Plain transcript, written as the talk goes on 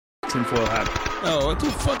tinfoil hat. Oh, what the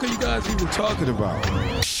fuck are you guys even talking about?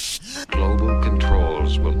 Global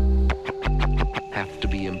controls will have to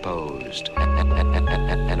be imposed,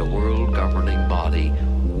 and a world governing body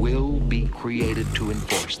will be created to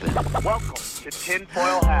enforce them. Welcome to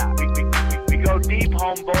Tinfoil Hat. We go deep,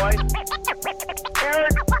 homeboy.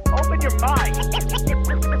 Aaron, open your mind.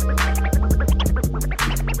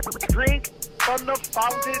 Drink from the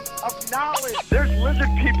fountain of knowledge. There's lizard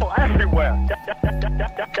people everywhere.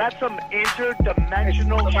 That's some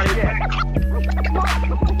interdimensional shit.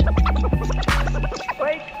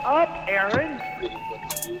 Wake up, Aaron.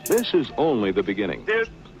 This is only the beginning. Dude,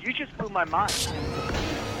 you just blew my mind.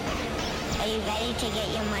 Are you ready to get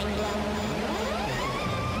your mind blown?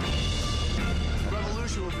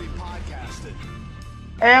 Revolution will be podcasted.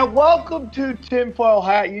 And welcome to Tinfoil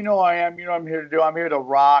Hat. You know I am. You know what I'm here to do. I'm here to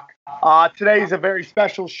rock. Today is a very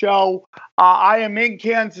special show. I am in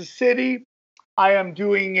Kansas City. I am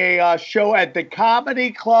doing a show at the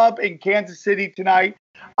Comedy Club in Kansas City tonight.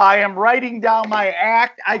 I am writing down my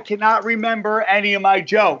act. I cannot remember any of my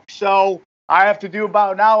jokes. So I have to do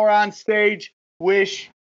about an hour on stage. Wish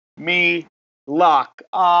me luck.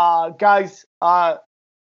 Guys, so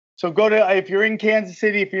go to, if you're in Kansas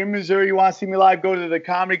City, if you're in Missouri, you want to see me live, go to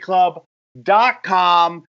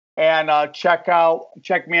thecomedyclub.com and check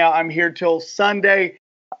me out. I'm here till Sunday.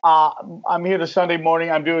 I'm here to Sunday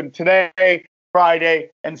morning. I'm doing today,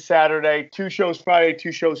 Friday, and Saturday. 2 shows Friday,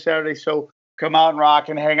 2 shows Saturday. So come out and rock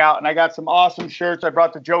and hang out. And I got some awesome shirts. I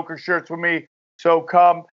brought the Joker shirts with me. So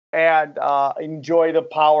come and enjoy the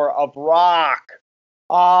power of rock.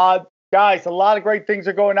 Guys, a lot of great things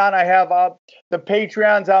are going on. I have the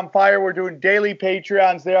Patreons on fire. We're doing daily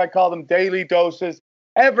Patreons there. I call them daily doses.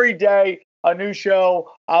 Every day, a new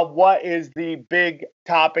show on what is the big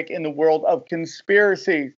topic in the world of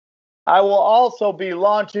conspiracies. I will also be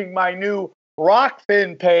launching my new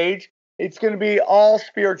Rockfin page. It's going to be all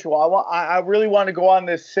spiritual. I really want to go on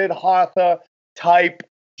this Siddhartha type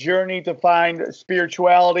journey to find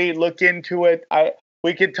spirituality, look into it.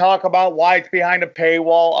 We could talk about why it's behind a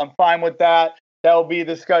paywall. I'm fine with that. That will be a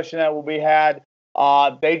discussion that will be had.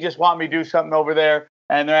 They just want me to do something over there.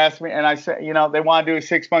 And they're asking me, and I said, they want to do a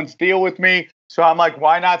 6-month deal with me. So I'm like,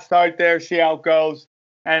 why not start there, see how it goes?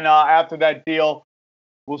 And after that deal,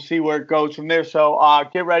 we'll see where it goes from there. So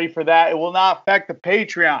get ready for that. It will not affect the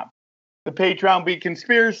Patreon. The Patreon will be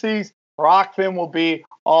conspiracies. Rockfin will be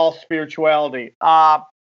all spirituality.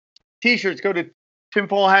 T-shirts, go to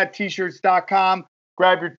tinfoilhattshirts.com.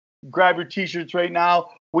 Grab your T-shirts right now.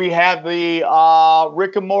 We have the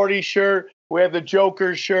Rick and Morty shirt. We have the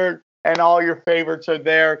Joker shirt, and all your favorites are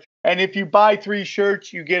there. And if you buy 3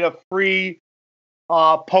 shirts, you get a free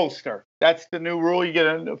poster. That's the new rule. You get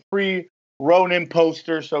a free Ronin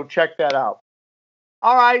poster, so check that out.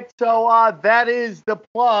 All right, so that is the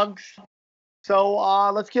plugs. So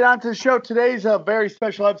let's get on to the show. Today's a very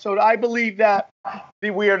special episode. I believe that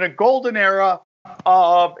we are in a golden era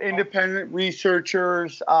of independent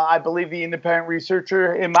researchers. I believe the independent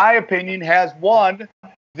researcher, in my opinion, has won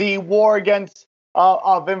the war against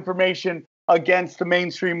of information against the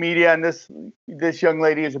mainstream media, and this young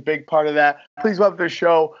lady is a big part of that. Please welcome to the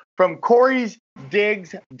show from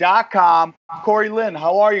Corey'sDigs.com. Corey Lynn,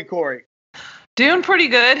 how are you, Corey? Doing pretty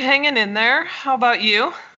good, hanging in there. How about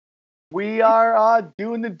you? We are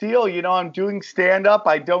doing the deal. I'm doing stand-up.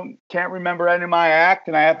 I can't remember any of my act,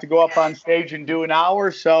 and I have to go up on stage and do an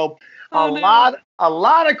hour. So a lot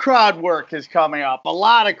of crowd work is coming up. A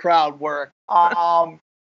lot of crowd work.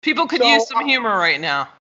 People could use some humor right now.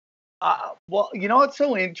 Well, what's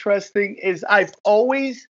so interesting is I've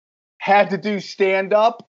always had to do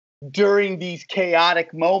stand-up during these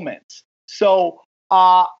chaotic moments. So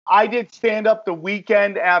I did stand-up the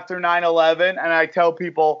weekend after 9/11, and I tell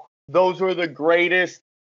people, those were the greatest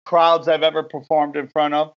crowds I've ever performed in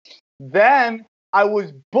front of. Then I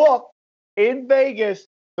was booked in Vegas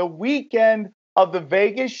the weekend of the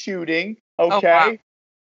Vegas shooting. Okay. Oh, wow.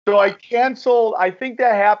 So I canceled. I think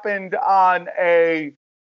that happened on a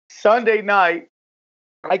Sunday night.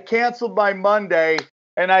 I canceled my Monday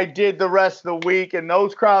and I did the rest of the week. And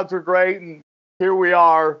those crowds were great. And here we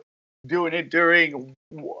are doing it during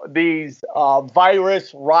these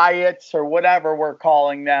virus riots or whatever we're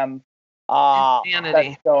calling them. Insanity.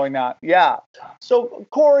 That's going on. Yeah. So,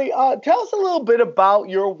 Corey, tell us a little bit about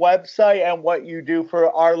your website and what you do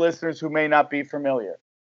for our listeners who may not be familiar.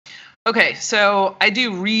 Okay, so I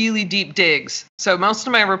do really deep digs. So most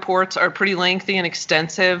of my reports are pretty lengthy and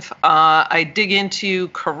extensive. I dig into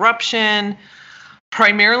corruption,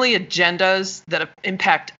 primarily agendas that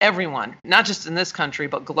impact everyone, not just in this country,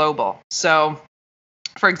 but global. So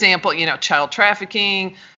For example, child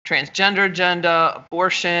trafficking, transgender agenda,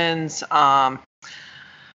 abortions. Oh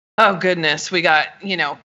goodness, we got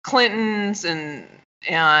Clintons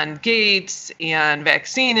and Gates and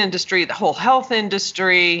vaccine industry, the whole health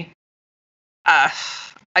industry. I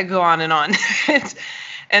go on and on.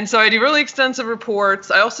 And so I do really extensive reports.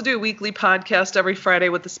 I also do a weekly podcast every Friday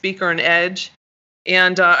with the speaker and Edge.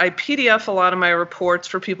 And I PDF a lot of my reports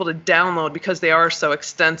for people to download because they are so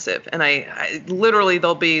extensive. And I literally,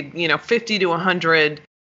 there'll be 50 to 100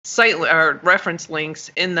 site or reference links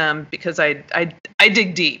in them because I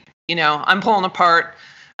dig deep. I'm pulling apart,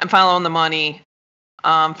 I'm following the money,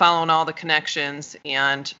 following all the connections,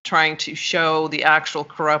 and trying to show the actual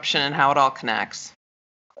corruption and how it all connects.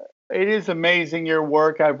 It is amazing, your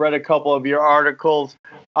work. I've read a couple of your articles.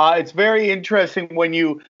 It's very interesting when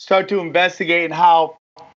you start to investigate and how,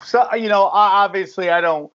 obviously I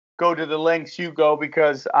don't go to the lengths you go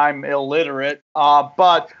because I'm illiterate.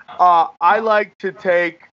 But I like to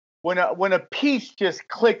take when a piece just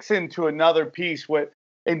clicks into another piece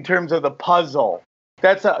in terms of the puzzle.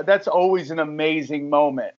 That's always an amazing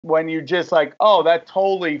moment when you're just like, oh, that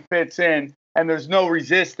totally fits in. And there's no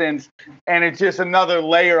resistance, and it's just another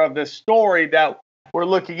layer of the story that we're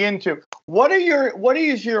looking into. What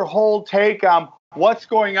is your whole take on what's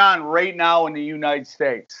going on right now in the United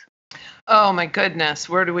States? Oh my goodness,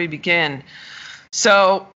 where do we begin?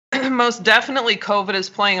 So most definitely COVID is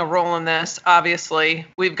playing a role in this. Obviously,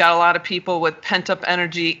 we've got a lot of people with pent-up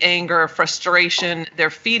energy, anger, frustration. They're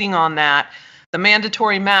feeding on that. The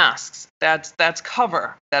mandatory masks, that's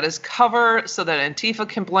cover. That is cover so that Antifa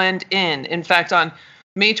can blend in. In fact, on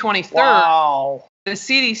May 23rd, the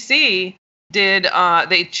CDC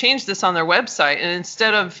they changed this on their website. And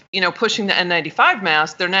instead of, pushing the N95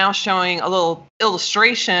 mask, they're now showing a little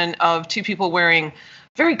illustration of two people wearing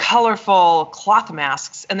very colorful cloth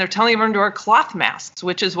masks. And they're telling everyone to wear cloth masks,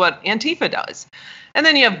 which is what Antifa does. And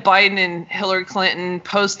then you have Biden and Hillary Clinton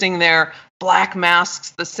posting their black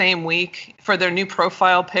masks the same week for their new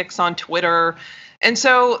profile pics on Twitter. And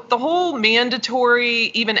so the whole mandatory,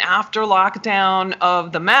 even after lockdown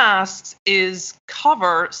of the masks, is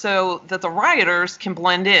cover so that the rioters can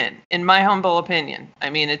blend in my humble opinion. I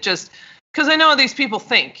mean, it just, because I know how these people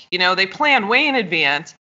think, they plan way in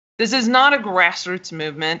advance. This is not a grassroots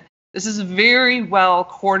movement. This is very well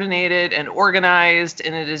coordinated and organized,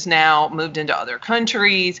 and it is now moved into other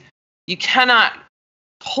countries. You cannot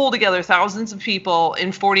pull together thousands of people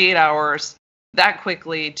in 48 hours that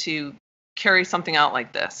quickly to carry something out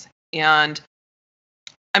like this. And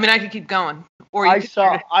I mean, I could keep going. Or I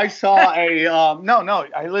saw a no.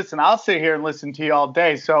 Listen, I'll sit here and listen to you all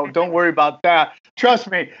day, so don't worry about that. Trust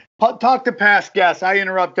me. Talk to past guests. I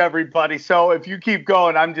interrupt everybody, so if you keep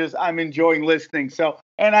going, I'm enjoying listening. So,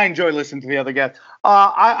 and I enjoy listening to the other guests.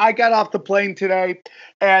 I got off the plane today,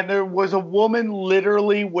 and there was a woman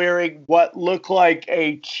literally wearing what looked like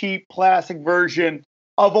a cheap plastic version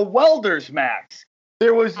of a welder's mask.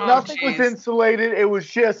 There was nothing was insulated. It was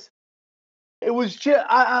just.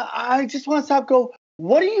 I just want to stop. Go.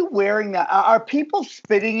 What are you wearing? That are people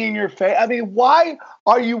spitting in your face? I mean, why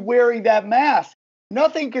are you wearing that mask?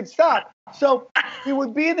 Nothing can stop. So you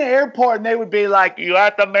would be in the airport, and they would be like, "You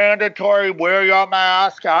have the mandatory wear your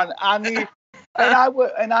mask on the," and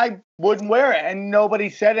I wouldn't wear it, and nobody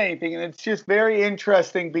said anything. And it's just very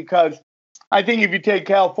interesting because I think if you take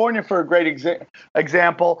California for a great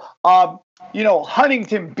example,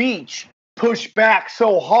 Huntington Beach pushed back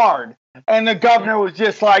so hard, and the governor was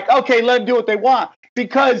just like, "Okay, let them do what they want."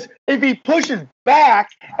 Because if he pushes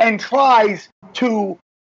back and tries to,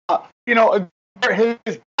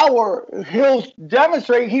 his power, he'll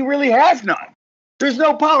demonstrate he really has none. There's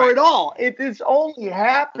no power at all. This only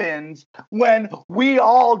happens when we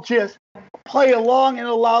all just play along and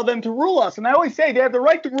allow them to rule us. And I always say they have the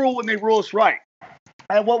right to rule when they rule us right.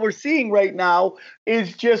 And what we're seeing right now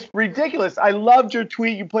is just ridiculous. I loved your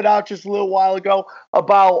tweet you put out just a little while ago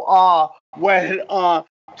about when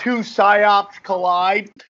two psyops collide.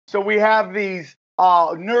 So we have these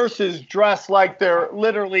nurses dressed like they're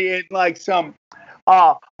literally in like some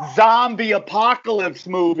zombie apocalypse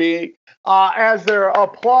movie as they're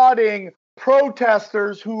applauding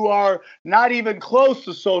protesters who are not even close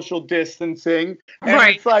to social distancing. And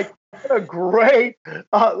right. It's like a great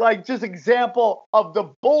just example of the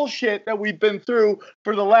bullshit that we've been through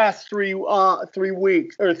for the last 3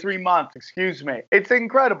 weeks or 3 months, excuse me. It's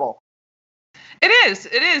incredible. It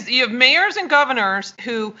is. You have mayors and governors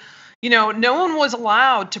who, no one was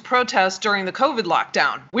allowed to protest during the COVID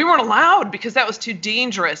lockdown. We weren't allowed because that was too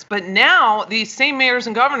dangerous. But now these same mayors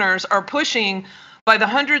and governors are pushing by the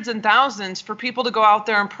hundreds and thousands for people to go out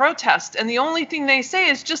there and protest. And the only thing they say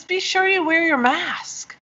is just be sure you wear your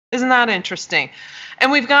mask. Isn't that interesting?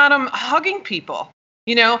 And we've got them hugging people.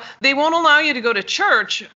 You know, they won't allow you to go to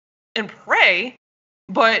church and pray,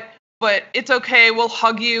 but it's okay, we'll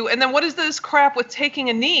hug you. And then what is this crap with taking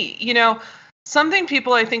a knee? You know, something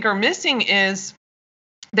people I think are missing is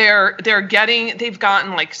they've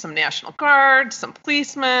gotten like some National Guard, some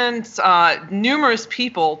policemen, numerous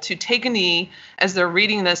people to take a knee as they're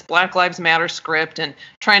reading this Black Lives Matter script and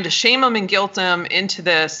trying to shame them and guilt them into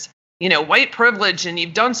this, you know, white privilege and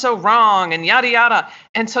you've done so wrong and yada, yada.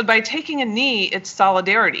 And so by taking a knee, it's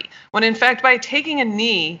solidarity. When in fact, by taking a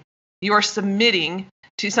knee, you are submitting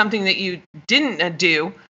to something that you didn't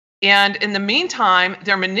do. And in the meantime,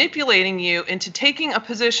 they're manipulating you into taking a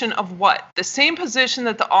position of what? The same position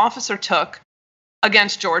that the officer took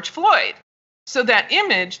against George Floyd. So that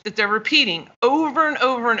image that they're repeating over and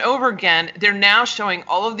over and over again, they're now showing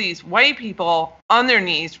all of these white people on their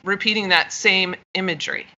knees repeating that same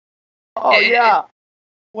imagery. Oh, yeah,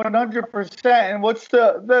 100%. And what's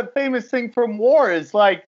the famous thing from war is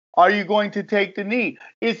like, are you going to take the knee?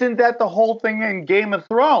 Isn't that the whole thing in Game of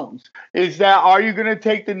Thrones? Is that, are you going to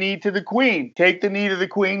take the knee to the queen? Take the knee to the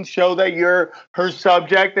queen, show that you're her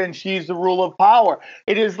subject and she's the rule of power.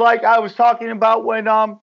 It is like I was talking about when,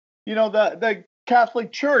 you know, the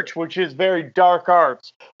Catholic Church, which is very dark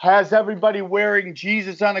arts, has everybody wearing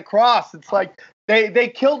Jesus on a cross. It's like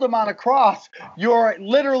they killed him on a cross. You're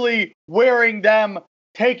literally wearing them,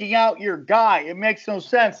 taking out your guy. It makes no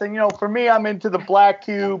sense. And, you know, for me, I'm into the black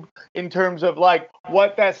cube in terms of like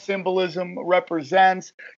what that symbolism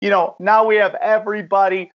represents. You know, now we have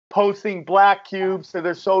everybody posting black cubes to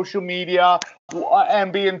their social media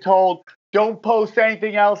and being told, don't post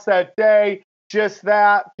anything else that day. Just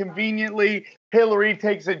that. Conveniently, Hillary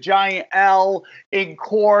takes a giant L in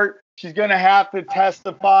court. She's going to have to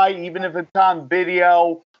testify, even if it's on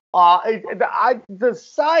video. The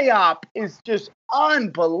PSYOP is just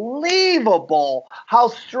unbelievable how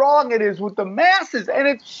strong it is with the masses. And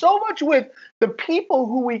it's so much with the people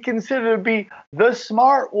who we consider to be the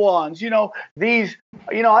smart ones. You know, these,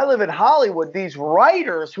 you know, I live in Hollywood, these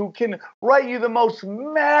writers who can write you the most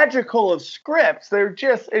magical of scripts. They're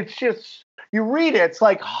just, it's just, you read it, it's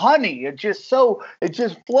like honey. It just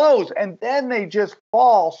flows. And then they just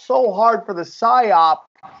fall so hard for the PSYOP.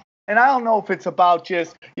 And I don't know if it's about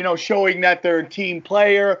just, you know, showing that they're a team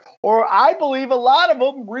player, or I believe a lot of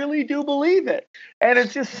them really do believe it. And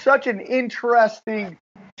it's just such an interesting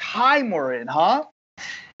time we're in, huh?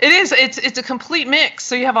 It is. It's a complete mix.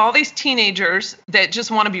 So you have all these teenagers that just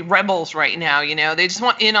want to be rebels right now, you know. They just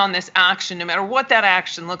want in on this action, no matter what that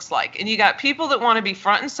action looks like. And you got people that want to be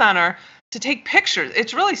front and center to take pictures.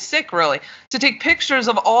 It's really sick, really, to take pictures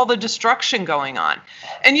of all the destruction going on.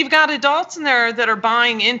 And you've got adults in there that are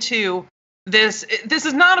buying into this. This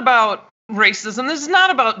is not about racism. This is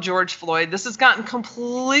not about George Floyd. This has gotten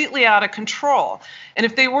completely out of control. And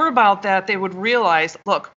if they were about that, they would realize,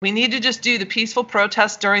 look, we need to just do the peaceful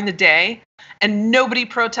protest during the day and nobody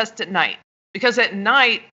protests at night. Because at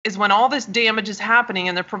night is when all this damage is happening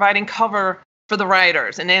and they're providing cover for the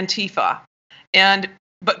rioters and Antifa. And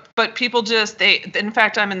But people just, in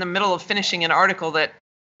fact, I'm in the middle of finishing an article that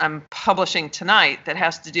I'm publishing tonight that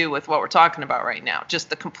has to do with what we're talking about right now.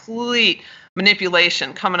 Just the complete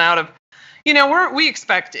manipulation coming out of, you know, we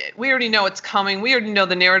expect it. We already know it's coming. We already know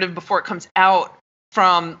the narrative before it comes out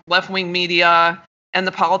from left-wing media and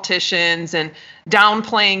the politicians and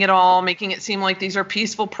downplaying it all, making it seem like these are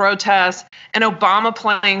peaceful protests and Obama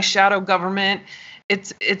playing shadow government.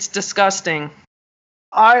 It's disgusting.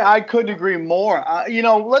 I couldn't agree more. You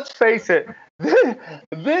know, let's face it.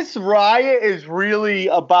 This riot is really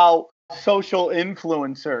about social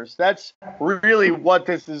influencers. That's really what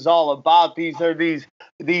this is all about. These are these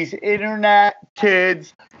internet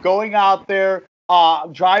kids going out there,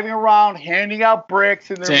 driving around, handing out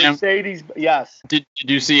bricks in their Sam, Mercedes. Yes. Did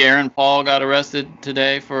you see Aaron Paul got arrested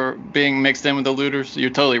today for being mixed in with the looters? You're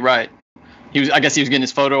totally right. I guess he was getting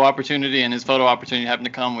his photo opportunity, and his photo opportunity happened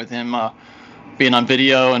to come with him being on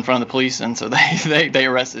video in front of the police, and so they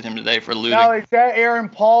arrested him today for looting. Now, is that Aaron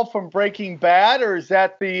Paul from Breaking Bad, or is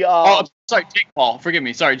that the? Sorry, Jake Paul. Forgive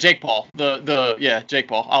me. Sorry, Jake Paul. Jake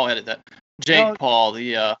Paul. I'll edit that. Jake Paul,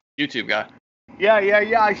 the YouTube guy. Yeah.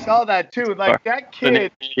 I saw that too. Like that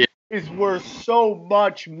kid is worth so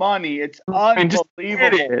much money. It's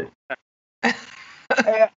unbelievable.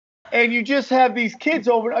 And you just have these kids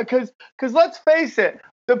over because let's face it,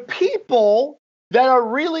 the people that are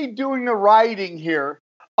really doing the rioting here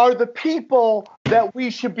are the people that we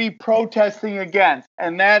should be protesting against.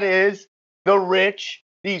 And that is the rich,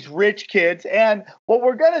 these rich kids. And what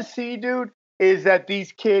we're going to see, dude, is that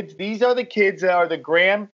these are the kids that are the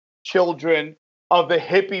grandchildren of the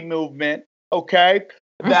hippie movement, okay?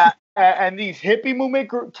 That and these hippie movement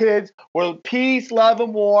kids were peace, love,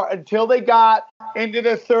 and war until they got into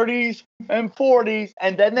their 30s and 40s,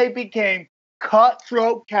 and then they became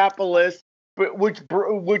cutthroat capitalists, which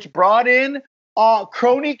brought in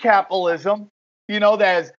crony capitalism, that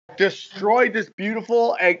has destroyed this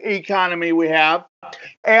beautiful economy we have.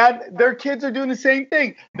 And their kids are doing the same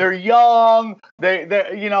thing. They're young.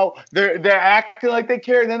 They're acting like they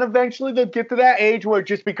care. And then eventually they'll get to that age where it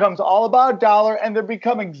just becomes all about dollar, and they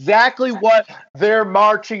become exactly what they're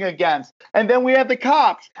marching against. And then we have the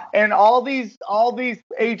cops and all these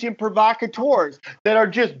agent provocateurs that are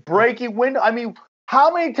just breaking windows. I mean,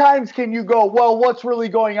 how many times can you go, well, what's really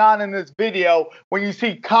going on in this video when you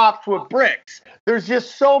see cops with bricks? There's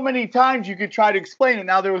just so many times you could try to explain it.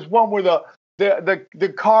 Now, there was one where the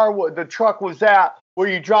truck was at where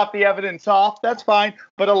you drop the evidence off. That's fine.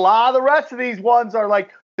 But a lot of the rest of these ones are like,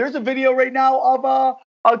 there's a video right now of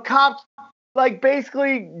a cop like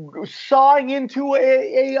basically sawing into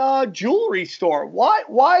a jewelry store.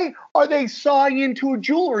 Why are they sawing into a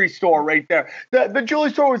jewelry store right there? The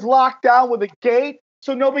jewelry store was locked down with a gate,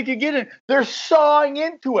 so nobody could get in. They're sawing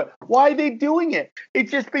into it. Why are they doing it?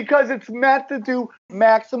 It's just because it's meant to do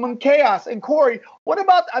maximum chaos. And Corey,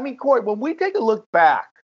 Corey, when we take a look back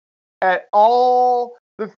at all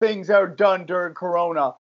the things that are done during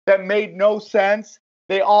Corona that made no sense,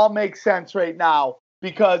 they all make sense right now.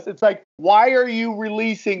 Because it's like, why are you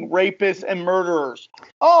releasing rapists and murderers?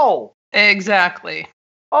 Oh. Exactly.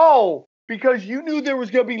 Oh, because you knew there was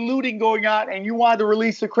going to be looting going on and you wanted to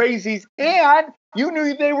release the crazies, and you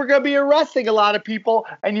knew they were going to be arresting a lot of people,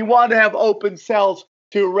 and you wanted to have open cells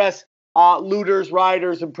to arrest looters,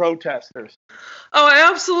 rioters, and protesters. Oh,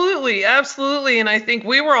 absolutely. Absolutely. And I think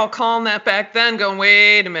we were all calling that back then, going,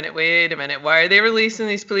 wait a minute. Why are they releasing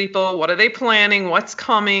these people? What are they planning? What's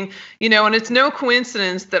coming? And it's no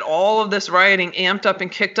coincidence that all of this rioting amped up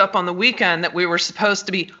and kicked up on the weekend that we were supposed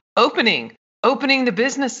to be opening the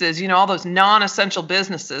businesses, all those non-essential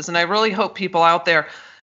businesses. And I really hope people out there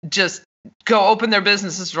just go open their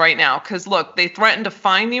businesses right now. Because look, they threatened to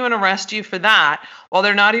fine you and arrest you for that. While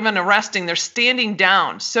they're not even arresting, they're standing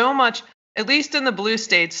down so much, at least in the blue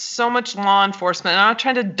states, so much law enforcement. I'm not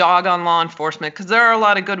trying to dog on law enforcement because there are a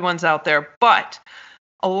lot of good ones out there, but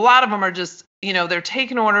a lot of them are just, they're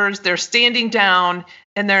taking orders, they're standing down,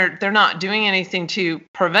 and they're not doing anything to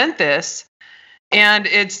prevent this. And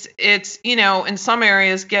it's in some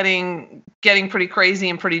areas getting pretty crazy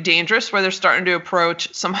and pretty dangerous, where they're starting to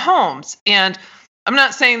approach some homes. And I'm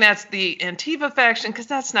not saying that's the Antifa faction, because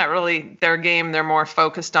that's not really their game. They're more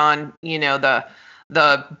focused on,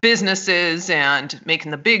 the businesses and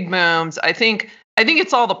making the big booms. I think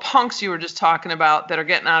it's all the punks you were just talking about that are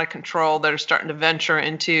getting out of control, that are starting to venture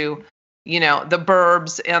into, the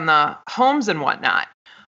burbs and the homes and whatnot.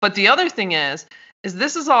 But the other thing is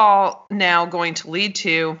this is all now going to lead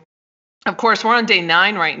to, of course, we're on day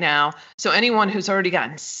 9 right now. So anyone who's already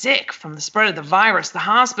gotten sick from the spread of the virus, the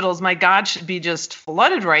hospitals, my God, should be just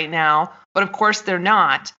flooded right now. But of course they're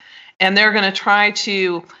not. And they're going to try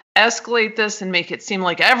to escalate this and make it seem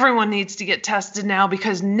like everyone needs to get tested now,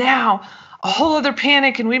 because now a whole other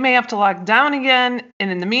panic and we may have to lock down again.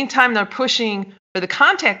 And in the meantime, they're pushing for the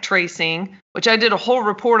contact tracing, which I did a whole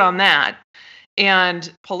report on that.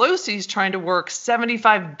 And Pelosi's trying to work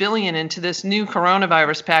 $75 billion into this new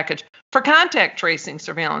coronavirus package for contact tracing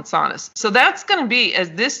surveillance on us. So that's going to be,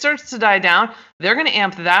 as this starts to die down, they're going to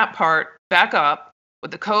amp that part back up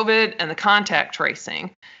with the COVID and the contact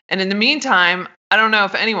tracing. And in the meantime, I don't know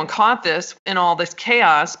if anyone caught this in all this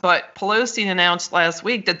chaos, but Pelosi announced last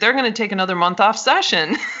week that they're going to take another month off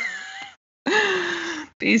session.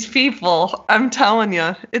 These people, I'm telling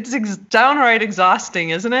you, it's downright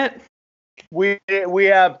exhausting, isn't it? We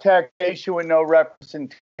have taxation with no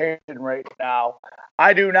representation right now.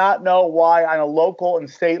 I do not know why on a local and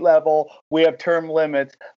state level we have term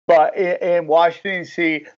limits, but in Washington,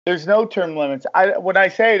 D.C., there's no term limits. When I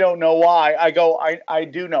say I don't know why, I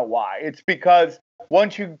do know why. It's because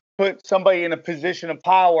once you put somebody in a position of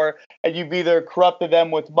power and you've either corrupted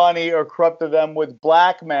them with money or corrupted them with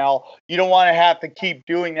blackmail, you don't want to have to keep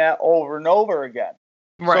doing that over and over again.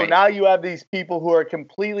 Right. So now you have these people who are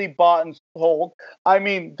completely bought and sold. I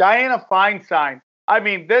mean, Dianna Feinstein,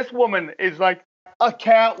 this woman is like a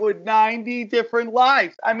cat with 90 different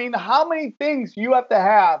lives. I mean, how many things you have to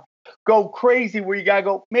have go crazy where you got to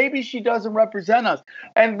go, maybe she doesn't represent us.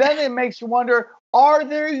 And then it makes you wonder, are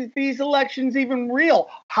these elections even real?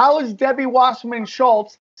 How is Debbie Wasserman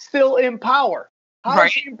Schultz still in power? How Right.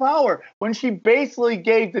 is she in power when she basically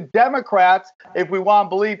gave the Democrats, if we want to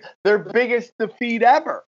believe, their biggest defeat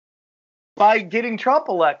ever by getting Trump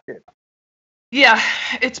elected? Yeah,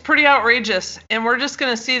 it's pretty outrageous. And we're just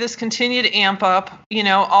going to see this continue to amp up,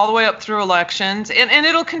 all the way up through elections. And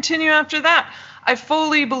it'll continue after that. I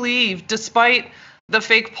fully believe, despite the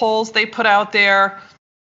fake polls they put out there,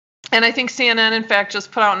 and I think CNN, in fact,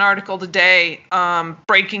 just put out an article today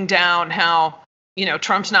breaking down how,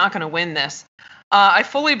 Trump's not going to win this. I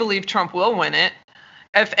fully believe Trump will win it.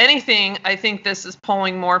 If anything, I think this is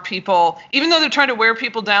pulling more people, even though they're trying to wear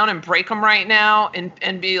people down and break them right now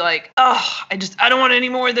and be like, oh, I don't want any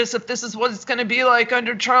more of this. If this is what it's going to be like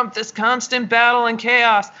under Trump, this constant battle and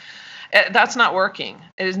chaos, that's not working.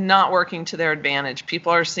 It is not working to their advantage.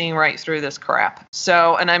 People are seeing right through this crap.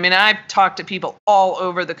 So, and I mean, I've talked to people all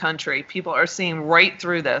over the country. People are seeing right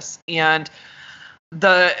through this.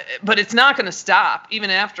 But it's not going to stop even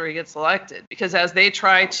after he gets elected, because as they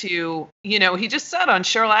try to, he just said on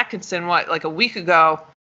Cheryl Atkinson, like a week ago,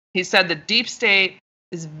 he said the deep state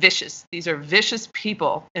is vicious. These are vicious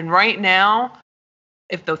people. And right now,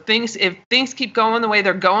 if things keep going the way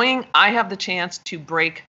they're going, I have the chance to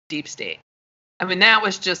break deep state. I mean, that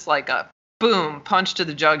was just like a boom, punch to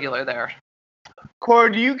the jugular there.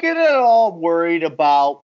 Corey, do you get at all worried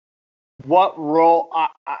about what role,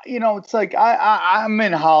 it's like I'm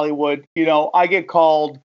in Hollywood, I get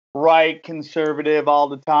called right, conservative all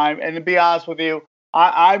the time. And to be honest with you,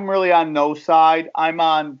 I'm really on no side. I'm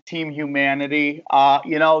on Team Humanity.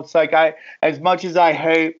 It's like as much as I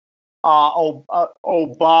hate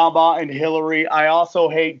Obama and Hillary, I also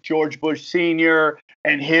hate George Bush Sr.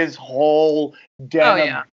 and his whole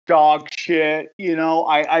of dog shit.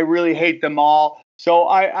 I really hate them all. So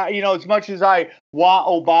I as much as I want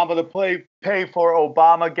Obama to pay for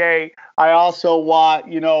Obamagate, I also want,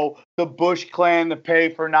 the Bush clan to pay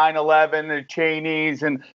for 9/11, the Cheneys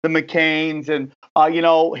and the McCains, and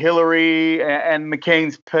Hillary and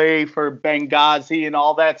McCain's pay for Benghazi and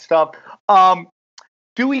all that stuff.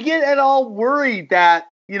 Do we get at all worried that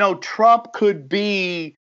Trump could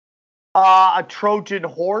be a Trojan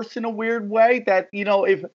horse in a weird way, that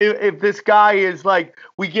if this guy is like,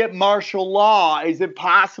 we get martial law, is it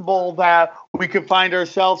possible that we could find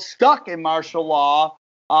ourselves stuck in martial law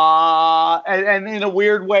and in a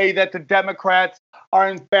weird way that the Democrats are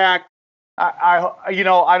in fact, I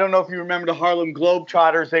don't know if you remember the Harlem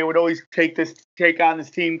Globetrotters. They would always take on this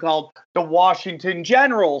team called the Washington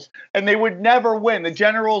Generals, and they would never win. The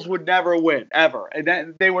Generals would never win ever, and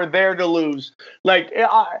then they were there to lose. Like,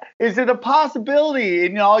 is it a possibility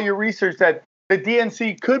in all your research that the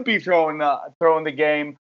DNC could be throwing the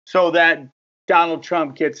game so that Donald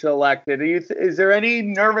Trump gets elected? Is there any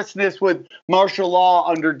nervousness with martial law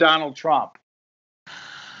under Donald Trump?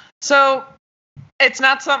 So it's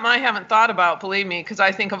not something I haven't thought about, believe me, because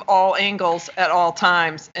I think of all angles at all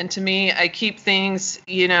times. And to me, I keep things,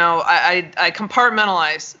 I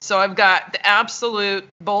compartmentalize. So I've got the absolute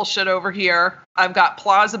bullshit over here. I've got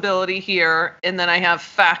plausibility here. And then I have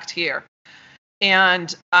fact here.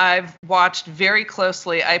 And I've watched very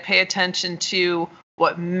closely. I pay attention to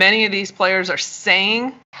what many of these players are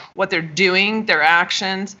saying, what they're doing, their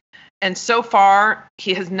actions. And so far,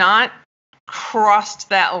 he has not crossed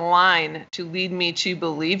that line to lead me to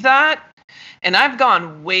believe that. And I've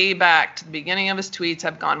gone way back to the beginning of his tweets.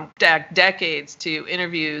 I've gone decades to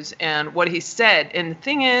interviews and what he said. And the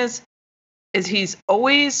thing is he's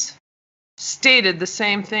always stated the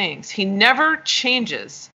same things. He never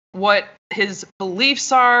changes what his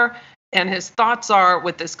beliefs are and his thoughts are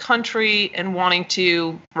with this country and wanting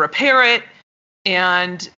to repair it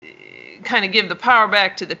and kind of give the power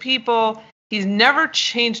back to the people. He's never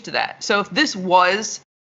changed that. So if this was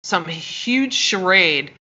some huge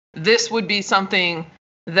charade, this would be something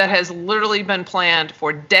that has literally been planned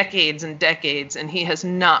for decades and decades, and he has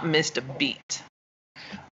not missed a beat.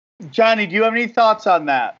 Johnny, do you have any thoughts on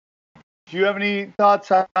that? Do you have any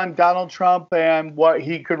thoughts on Donald Trump and what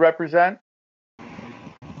he could represent?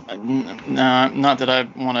 No, not that I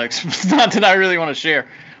want to. Not that I really want to share.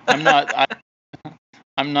 I'm not. I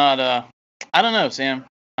don't know, Sam.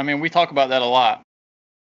 I mean, we talk about that a lot,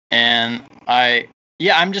 and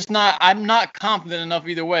I'm just not. I'm not confident enough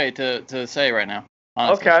either way to say right now.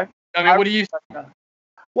 Honestly. Okay. I mean, what do you?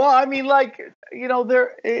 Well, I mean,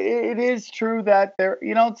 it is true that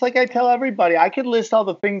it's like I tell everybody, I could list all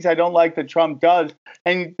the things I don't like that Trump does,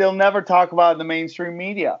 and they'll never talk about it in the mainstream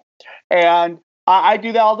media. And I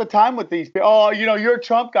do that all the time with these people. Oh, you're a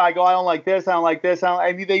Trump guy. I go, I don't like this. I don't like this.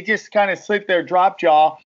 I mean, they just kind of sit there, drop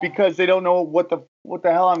jaw, because they don't know what the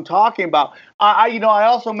hell I'm talking about. I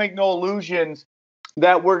also make no illusions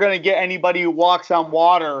that we're going to get anybody who walks on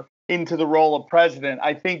water into the role of president.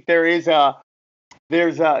 I think there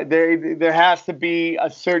has to be a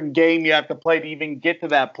certain game you have to play to even get to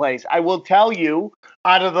that place. I will tell you,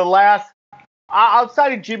 out of the last,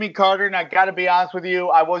 outside of Jimmy Carter, and I got to be honest with you,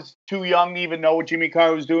 I was too young to even know what Jimmy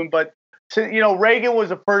Carter was doing, but Reagan was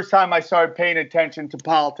the first time I started paying attention to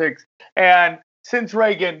politics. And since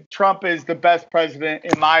Reagan, Trump is the best president,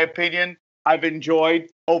 in my opinion, I've enjoyed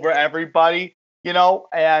over everybody,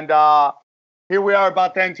 and here we are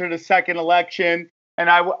about to enter the second election. And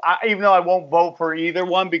I even though I won't vote for either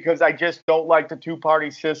one because I just don't like the two-party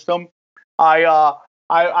system,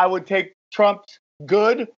 I would take Trump's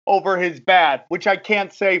good over his bad, which I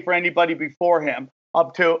can't say for anybody before him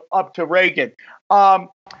up to Reagan.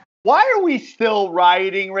 Why are we still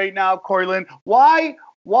rioting right now, Corlin? Why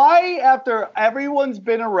after everyone's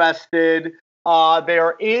been arrested, they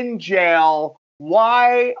are in jail,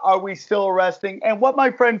 why are we still arresting? And what my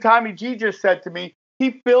friend Tommy G just said to me,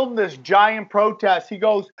 he filmed this giant protest. He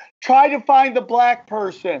goes, try to find the black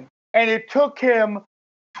person. And it took him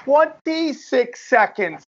 26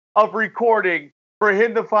 seconds of recording for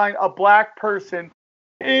him to find a black person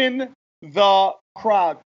in the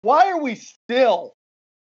crowd. Why are we still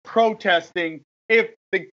protesting if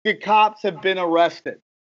the cops have been arrested?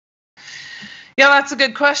 Yeah, that's a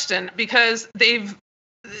good question, because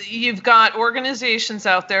you've got organizations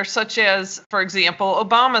out there such as, for example,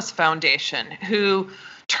 Obama's foundation, who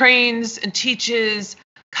trains and teaches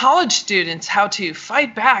college students how to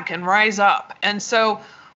fight back and rise up. And so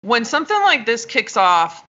when something like this kicks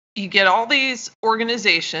off, you get all these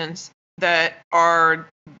organizations that are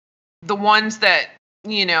the ones that,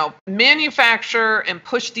 manufacture and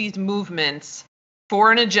push these movements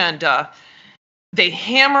for an agenda. They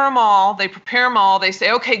hammer them all, they prepare them all, they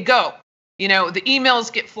say, okay, go. The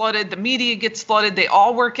emails get flooded, the media gets flooded, they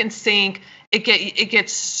all work in sync. It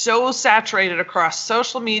gets so saturated across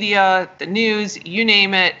social media, the news, you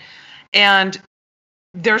name it. And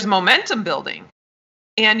there's momentum building.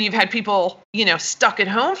 And you've had people, stuck at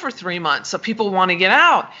home for 3 months. So people want to get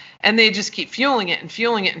out, and they just keep fueling it and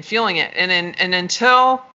fueling it and fueling it. And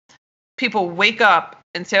until people wake up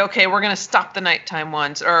and say, okay, we're going to stop the nighttime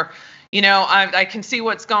ones, or I can see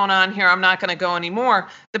what's going on here, I'm not going to go anymore.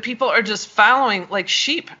 The people are just following like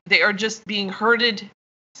sheep. They are just being herded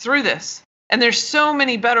through this. And there's so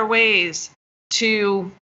many better ways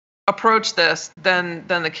to approach this than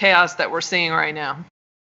the chaos that we're seeing right now.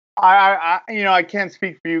 I can't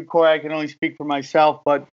speak for you, Corey. I can only speak for myself.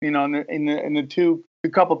 But in the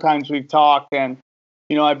couple times we've talked, and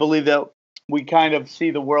I believe that we kind of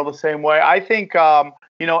see the world the same way. I think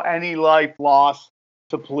any life lost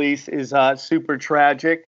to police is super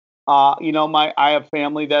tragic. I have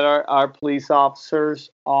family that are police officers.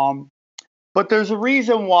 But there's a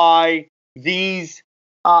reason why these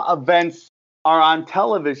events are on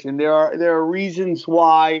television. There are reasons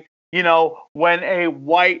why, when a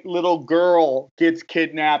white little girl gets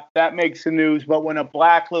kidnapped, that makes the news. But when a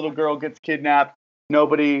black little girl gets kidnapped,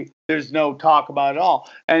 there's no talk about it at all.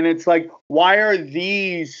 And it's like, why are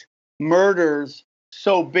these murders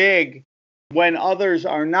so big when others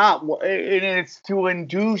are not? And it's to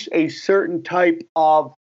induce a certain type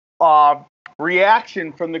of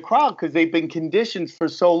reaction from the crowd because they've been conditioned for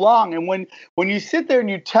so long. And when you sit there and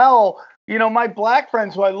you tell, my black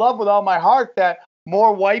friends who I love with all my heart, that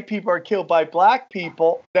more white people are killed by black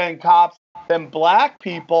people than cops than black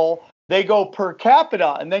people, they go per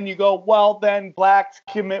capita. And then you go, well, then blacks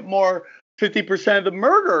commit more 50% of the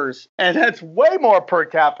murders. And that's way more per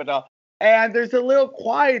capita. And there's a little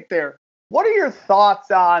quiet there. What are your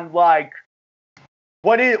thoughts on what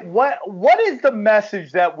is the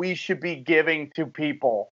message that we should be giving to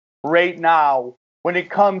people right now when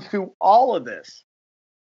it comes to all of this?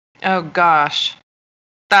 Oh gosh,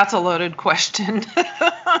 that's a loaded question.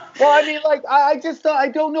 Well, I mean, I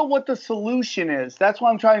don't know what the solution is. That's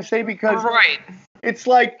what I'm trying to say, because right. It's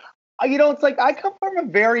like, it's like I come from a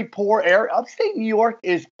very poor area. Upstate New York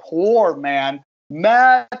is poor, man.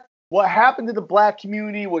 Meth. What happened to the black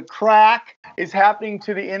community with crack is happening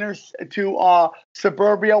to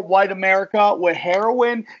suburbia white America with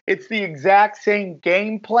heroin. It's the exact same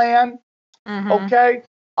game plan. Mm-hmm. Okay,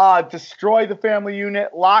 destroy the family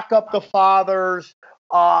unit, lock up the fathers.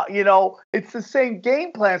 It's the same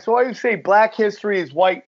game plan. So I would say Black history is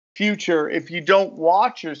white future if you don't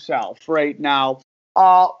watch yourself right now.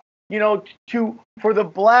 For the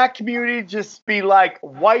black community just be like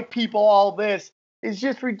white people, all this. It's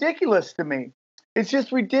just ridiculous to me. It's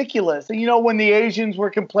just ridiculous. And when the Asians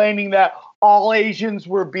were complaining that all Asians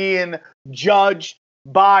were being judged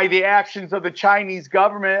by the actions of the Chinese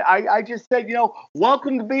government. I just said,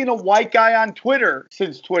 welcome to being a white guy on Twitter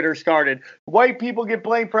since Twitter started. White people get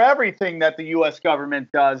blamed for everything that the U.S. government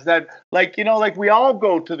does. That, like we all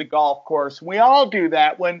go to the golf course. We all do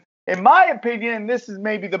that when, in my opinion, and this is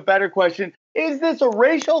maybe the better question, is this a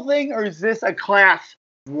racial thing or is this a class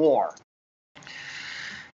war?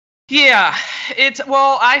 Yeah,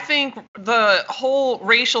 I think the whole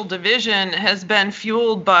racial division has been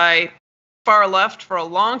fueled by far left for a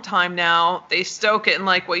long time now. They stoke it in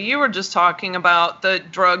like what you were just talking about, the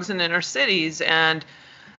drugs in inner cities and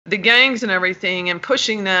the gangs and everything, and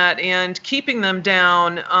pushing that and keeping them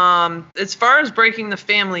down. As far as breaking the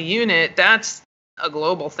family unit, that's a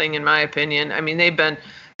global thing in my opinion. I mean, they've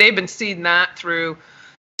been seeding that through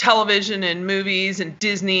television and movies and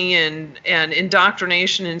Disney and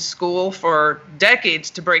indoctrination in school for decades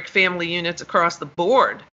to break family units across the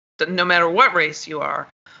board, no matter what race you are.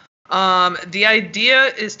 The idea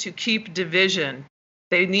is to keep division.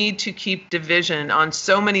 They need to keep division on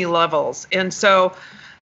so many levels. And so,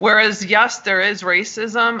 whereas, yes, there is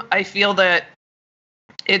racism, I feel that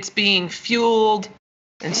it's being fueled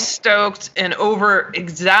and stoked and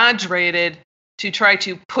over-exaggerated to try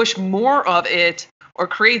to push more of it or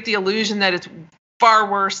create the illusion that it's far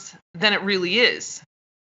worse than it really is.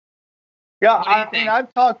 Yeah,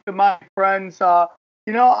 I've talked to my friends. I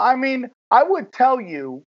would tell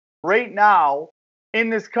you right now in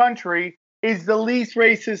this country is the least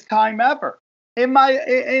racist time ever in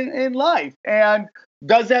life. And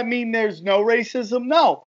does that mean there's no racism?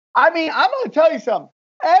 No. I mean, I'm going to tell you something.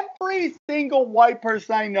 Every single white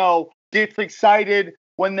person I know gets excited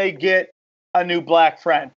when they get a new black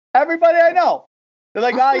friend. Everybody I know. They're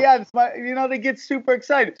like, oh, yeah, it's my, they get super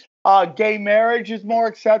excited. Gay marriage is more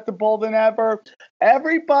acceptable than ever.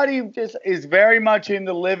 Everybody just is very much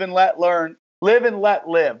into live and let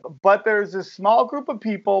live. But there's a small group of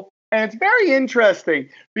people, and it's very interesting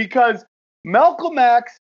because Malcolm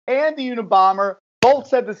X and the Unabomber both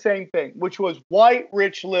said the same thing, which was white,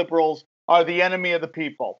 rich liberals are the enemy of the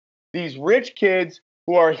people. These rich kids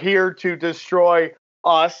who are here to destroy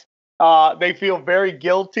us, they feel very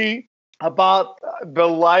guilty about the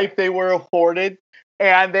life they were afforded,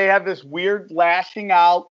 and they have this weird lashing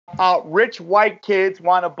out. Rich white kids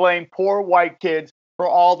want to blame poor white kids for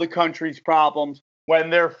all the country's problems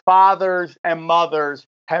when their fathers and mothers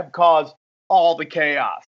have caused all the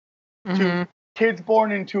chaos. Mm-hmm. Kids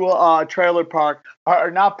born into a trailer park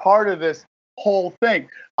are not part of this whole thing.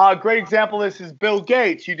 A great example of this is Bill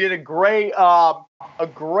Gates. You did a great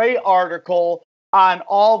article on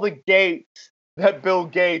all the gates that Bill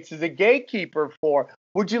Gates is a gatekeeper for.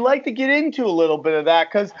 Would you like to get into a little bit of that?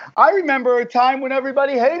 Because I remember a time when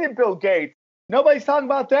everybody hated Bill Gates. Nobody's talking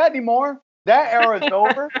about that anymore. That era is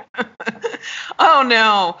over. Oh,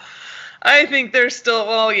 no. I think there's still,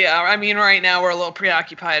 right now we're a little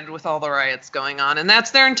preoccupied with all the riots going on. And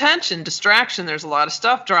that's their intention, distraction. There's a lot of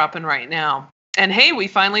stuff dropping right now. And hey, we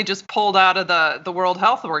finally just pulled out of the World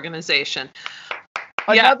Health Organization.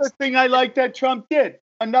 Another thing I like that Trump did.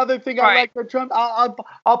 Another thing I like that Trump,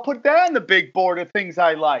 I'll put that on the big board of things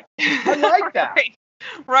I like. I like that.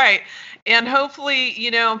 Right. And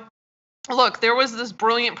hopefully, look, there was this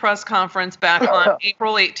brilliant press conference back on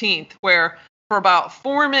April 18th where for about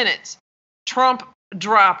 4 minutes, Trump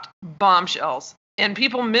dropped bombshells and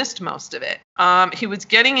people missed most of it. He was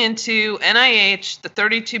getting into NIH, the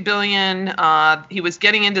 $32 billion. He was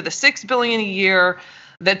getting into the $6 billion a year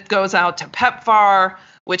that goes out to PEPFAR,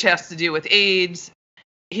 which has to do with AIDS.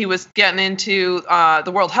 He was getting into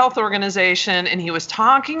the World Health Organization, and he was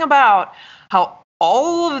talking about how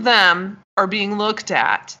all of them are being looked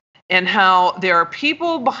at and how there are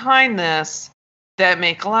people behind this that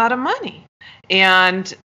make a lot of money,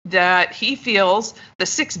 and that he feels the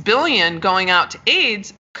 $6 billion going out to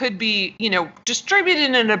AIDS could be,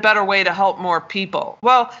 distributed in a better way to help more people.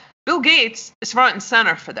 Well, Bill Gates is front and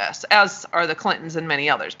center for this, as are the Clintons and many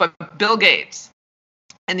others. But Bill Gates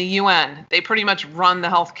and the UN, they pretty much run the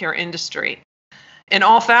healthcare industry in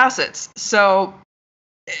all facets. So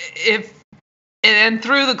and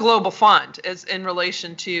through the Global Fund as in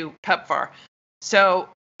relation to PEPFAR. So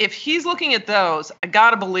if he's looking at those, I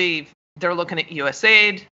got to believe they're looking at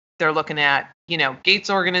USAID. They're looking at, Gates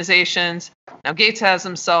organizations. Now, Gates has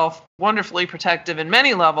himself wonderfully protective in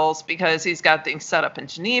many levels because he's got things set up in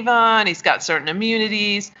Geneva and he's got certain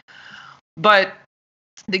immunities. But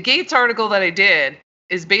the Gates article that I did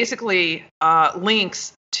is basically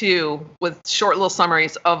links to, with short little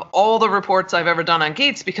summaries of all the reports I've ever done on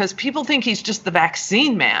Gates, because people think he's just the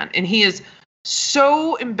vaccine man. And he is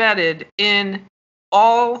so embedded in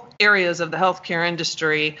all areas of the healthcare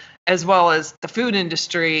industry, as well as the food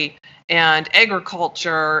industry and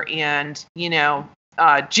agriculture and,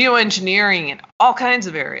 geoengineering and all kinds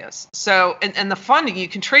of areas. So, and the funding, you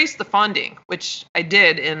can trace the funding, which I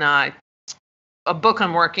did in a book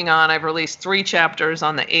I'm working on. I've released 3 chapters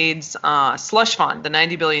on the AIDS slush fund, the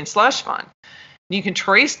 90 billion slush fund. You can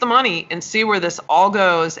trace the money and see where this all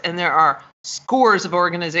goes, and there are scores of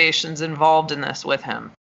organizations involved in this with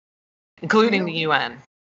him, including the UN.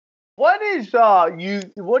 What do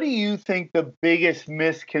you think the biggest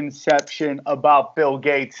misconception about Bill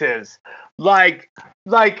Gates is? Like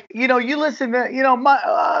you listen to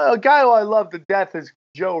a guy who I love to death is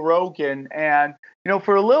Joe Rogan, and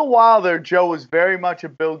for a little while there, Joe was very much a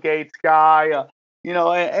Bill Gates guy.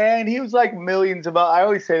 And he was like millions of. I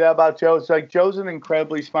always say that about Joe. It's like Joe's an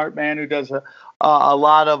incredibly smart man who does a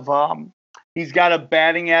lot of. He's got a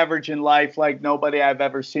batting average in life like nobody I've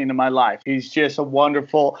ever seen in my life. He's just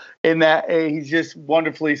he's just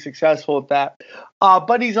wonderfully successful at that.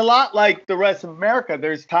 But he's a lot like the rest of America.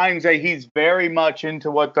 There's times that he's very much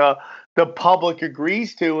into what the public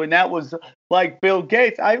agrees to, and that was like Bill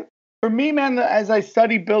Gates. For me, man, as I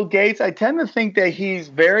study Bill Gates, I tend to think that he's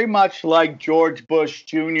very much like George Bush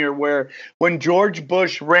Jr., where when George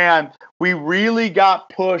Bush ran, we really got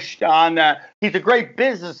pushed on that. He's a great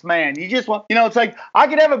businessman. You just want, it's like I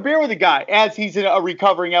could have a beer with a guy as he's a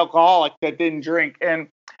recovering alcoholic that didn't drink. And,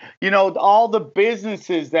 all the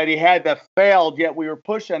businesses that he had that failed, yet we were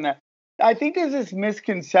pushed on that. I think there's this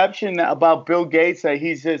misconception about Bill Gates that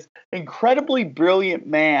he's this incredibly brilliant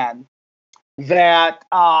man that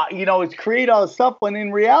it's create all this stuff, when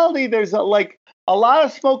in reality there's a lot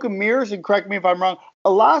of smoke and mirrors, and correct me if I'm wrong,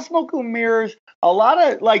 a lot of smoke and mirrors, a lot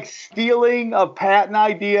of stealing of patent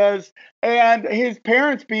ideas, and his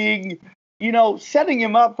parents being setting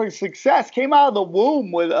him up for success, came out of the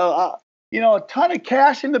womb with a ton of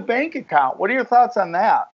cash in the bank account. What are your thoughts on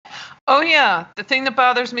that? Oh, yeah. The thing that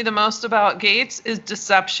bothers me the most about Gates is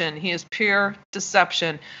deception. He is pure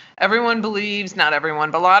deception. Everyone believes, not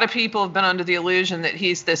everyone, but a lot of people have been under the illusion that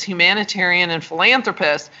he's this humanitarian and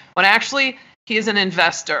philanthropist, when actually he is an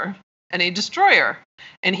investor and a destroyer.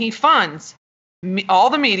 And he funds all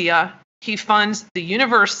the media. He funds the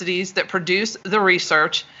universities that produce the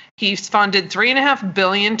research. He's funded $3.5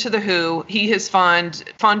 billion to the WHO. He has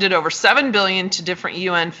funded over $7 billion to different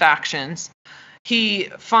UN factions. He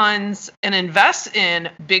funds and invests in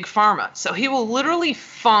big pharma. So he will literally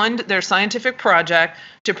fund their scientific project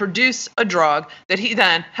to produce a drug that he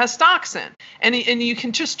then has stocks in. And you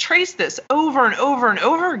can just trace this over and over and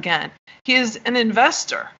over again. He is an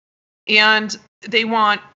investor. And they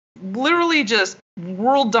want literally just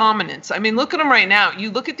world dominance. I mean, look at him right now. You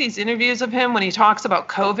look at these interviews of him when he talks about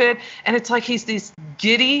COVID, and it's like he's this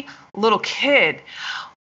giddy little kid.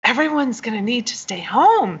 Everyone's going to need to stay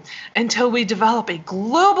home until we develop a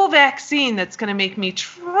global vaccine that's going to make me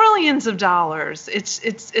trillions of dollars.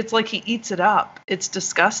 It's like he eats it up. It's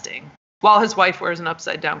disgusting. While his wife wears an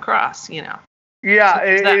upside down cross, Yeah,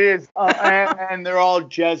 it is. And they're all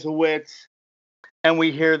Jesuits, and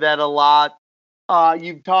we hear that a lot.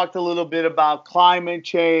 You've talked a little bit about climate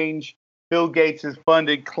change. Bill Gates has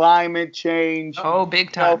funded climate change. Oh,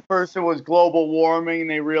 big time. First it was global warming, and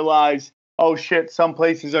they realized, oh shit, some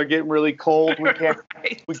places are getting really cold. We can't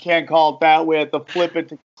Right. we can't call it that. We have to flip it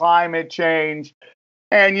to climate change.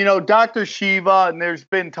 And Dr. Shiva, and there's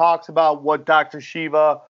been talks about what Dr.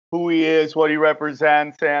 Shiva, who he is, what he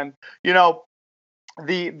represents, and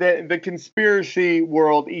the conspiracy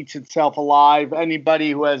world eats itself alive.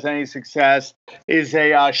 Anybody who has any success is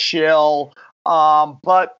a shill.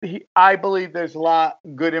 But I believe there's a lot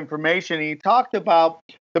of good information. He talked about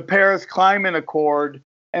the Paris Climate Accord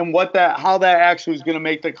and how that actually is going to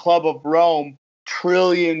make the Club of Rome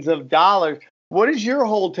trillions of dollars. What is your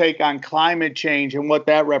whole take on climate change and what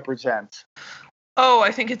that represents? Oh,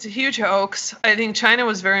 I think it's a huge hoax. I think China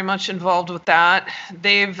was very much involved with that.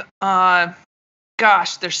 They've,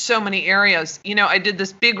 there's so many areas. I did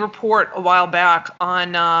this big report a while back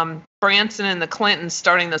on Branson and the Clintons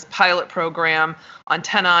starting this pilot program on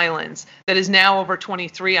 10 islands that is now over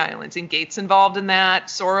 23 islands. And Gates involved in that,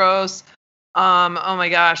 Soros. Oh my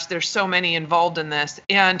gosh, there's so many involved in this.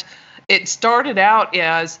 And it started out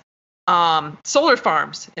as solar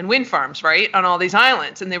farms and wind farms, right, on all these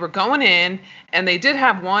islands. And they were going in, and they did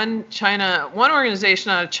have one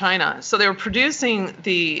organization out of China. So they were producing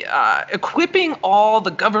equipping all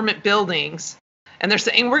the government buildings. And they're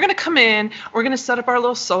saying, we're going to come in, we're going to set up our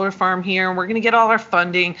little solar farm here, and we're going to get all our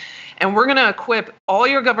funding, and we're going to equip all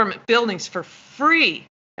your government buildings for free.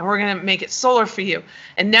 and we're going to make it solar for you.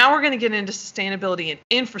 And now we're going to get into sustainability and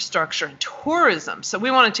infrastructure and tourism. So we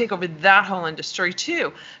want to take over that whole industry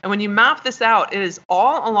too. And when you map this out, it is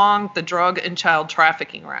all along the drug and child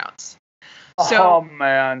trafficking routes. So oh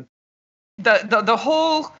man, the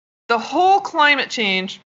whole climate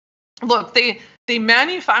change. Look, they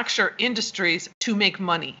manufacture industries to make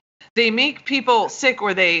money. They make people sick,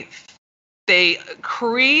 or they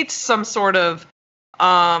create some sort of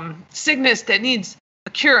sickness that needs a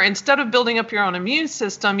cure. Instead of building up your own immune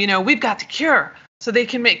system, we've got the cure so they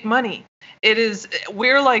can make money.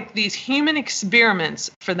 We're like these human experiments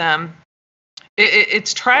for them.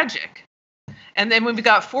 It's tragic. And then we've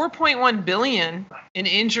got 4.1 billion in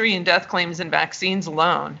injury and death claims in vaccines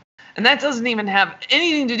alone. And that doesn't even have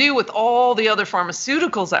anything to do with all the other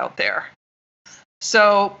pharmaceuticals out there.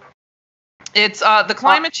 So it's the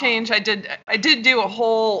climate change. I did do a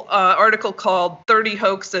whole article called 30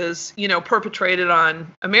 Hoaxes, perpetrated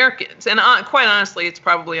on Americans. And quite honestly, it's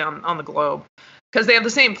probably on the globe, because they have the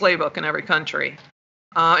same playbook in every country.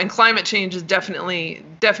 And climate change is definitely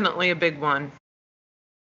a big one.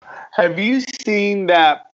 Have you seen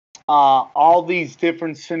that all these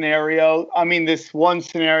different scenarios? I mean, this one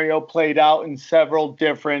scenario played out in several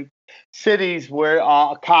different cities where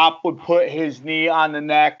a cop would put his knee on the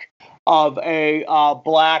neck of a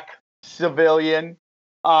black civilian.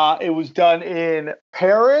 It was done in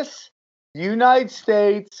Paris, United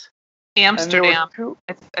States, Amsterdam,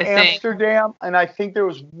 Amsterdam, and I think there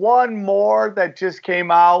was one more that just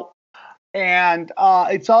came out. And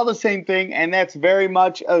it's all the same thing, and that's very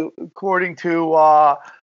much according to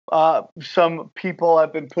some people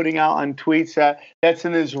have been putting out on tweets that's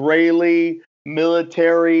an Israeli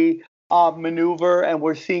military maneuver, and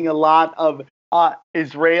we're seeing a lot of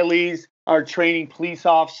Israelis are training police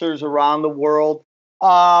officers around the world.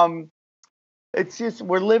 It's just,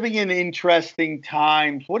 we're living in interesting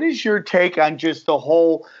times. What is your take on just the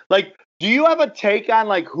whole, do you have a take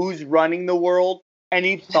on who's running the world?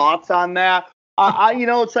 Any thoughts on that?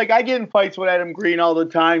 It's like I get in fights with Adam Green all the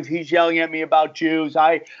time. He's yelling at me about Jews.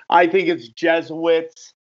 I think it's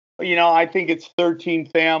Jesuits. I think it's 13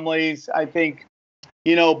 families. I think,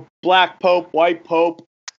 black pope, white pope,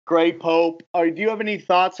 gray pope. Do you have any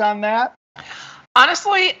thoughts on that?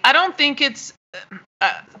 Honestly, I don't think it's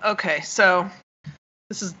okay. So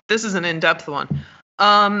this is an in-depth one.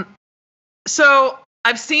 So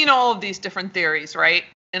I've seen all of these different theories, right?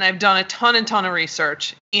 And I've done a ton of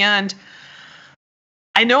research. And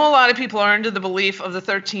I know a lot of people are under the belief of the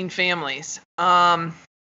 13 families. I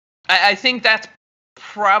think that's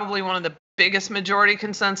probably one of the biggest majority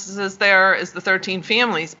consensuses there is the 13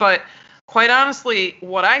 families. But quite honestly,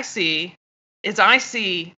 what I see is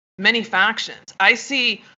many factions. I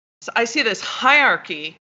see this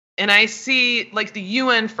hierarchy. And I see, the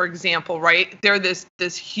UN, for example, right? They're this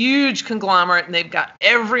huge conglomerate, and they've got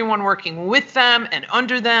everyone working with them and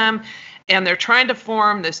under them, and they're trying to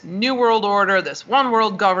form this new world order, this one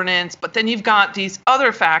world governance. But then you've got these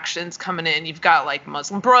other factions coming in. You've got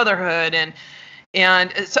Muslim Brotherhood, and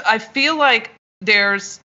so I feel like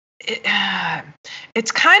it's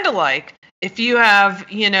kind of like if you have,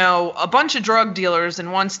 a bunch of drug dealers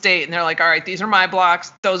in one state, and they're like, all right, these are my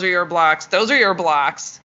blocks, those are your blocks, those are your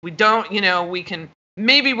blocks. We don't, we can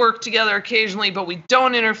maybe work together occasionally, but we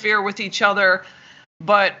don't interfere with each other,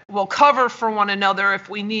 but we'll cover for one another if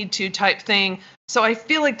we need to, type thing. So I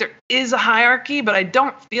feel like there is a hierarchy, but I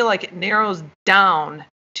don't feel like it narrows down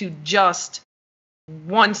to just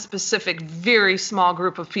one specific, very small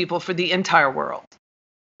group of people for the entire world.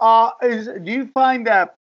 Do you find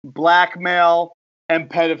that blackmail and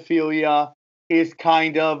pedophilia is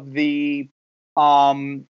kind of the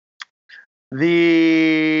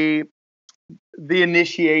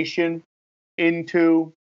initiation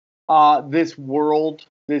into this world,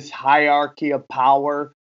 this hierarchy of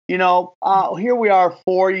power? Here we are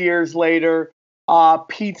 4 years later.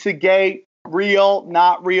 Pizzagate, real,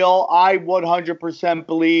 not real? I 100%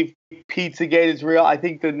 believe Pizzagate is real. I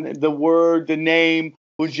think the name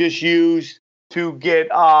was just used to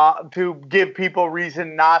give people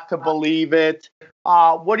reason not to believe it.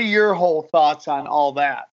 What are your whole thoughts on all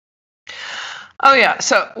that? Oh, yeah.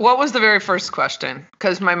 So what was the very first question?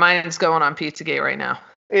 Because my mind is going on Pizzagate right now.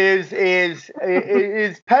 Is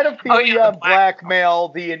pedophilia blackmail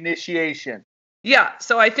the initiation? Yeah.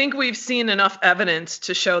 So I think we've seen enough evidence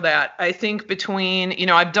to show that. I think between,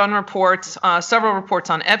 I've done reports, several reports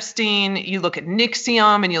on Epstein. You look at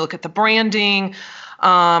NXIVM and you look at the branding.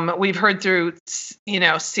 We've heard through,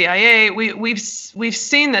 CIA. We've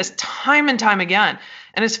seen this time and time again.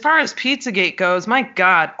 And as far as Pizzagate goes, my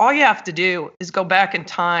God, all you have to do is go back in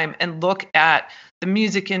time and look at the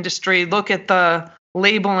music industry, look at the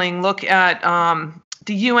labeling. Look at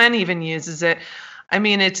the UN even uses it. I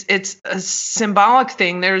mean, it's a symbolic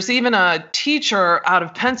thing. There's even a teacher out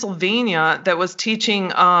of Pennsylvania that was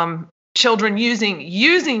teaching children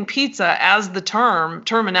using pizza as the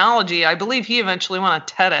terminology. I believe he eventually went on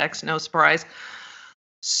TEDx, no surprise.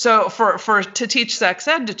 So to teach sex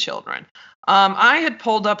ed to children. I had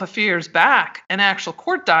pulled up a few years back an actual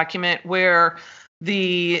court document where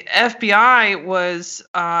the FBI was,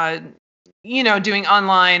 doing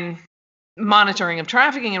online monitoring of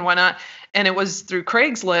trafficking and whatnot. And it was through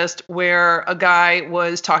Craigslist where a guy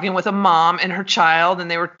was talking with a mom and her child, and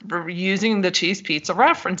they were using the cheese pizza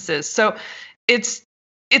references. So it's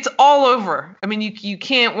all over. I mean, you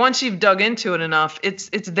can't, once you've dug into it enough, it's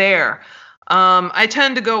there. I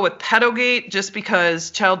tend to go with Pedogate just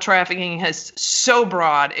because child trafficking is so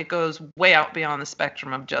broad. It goes way out beyond the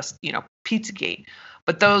spectrum of just, Pizzagate.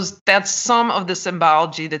 But that's some of the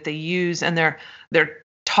symbology that they use and their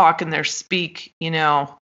talk and their speak,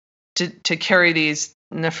 to carry these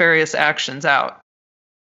nefarious actions out.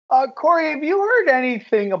 Corey, have you heard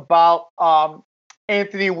anything about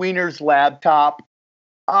Anthony Weiner's laptop?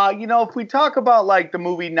 If we talk about like the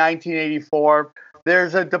movie 1984,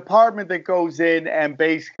 there's a department that goes in and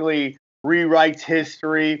basically rewrites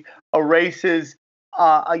history, erases,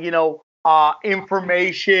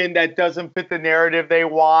 information that doesn't fit the narrative they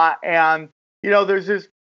want. And, there's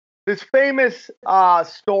this famous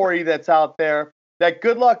story that's out there that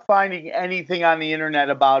good luck finding anything on the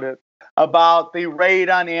internet about it, about the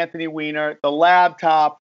raid on Anthony Weiner, the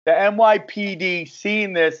laptop, the NYPD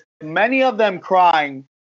seeing this, many of them crying.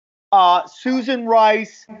 Susan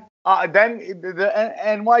Rice, then the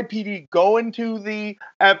NYPD going to the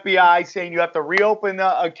FBI saying you have to reopen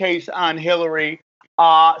a case on Hillary.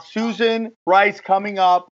 Susan Rice coming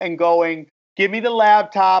up and going, give me the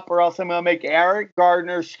laptop or else I'm going to make Eric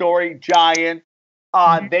Gardner's story giant.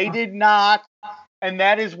 They did not. And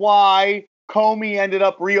that is why Comey ended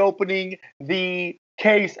up reopening the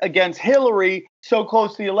case against Hillary so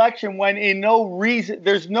close to the election when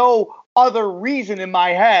there's no other reason in my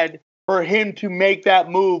head for him to make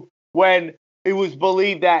that move when it was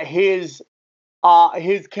believed that his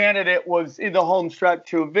candidate was in the home stretch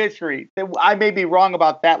to a victory. I may be wrong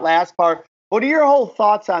about that last part. What are your whole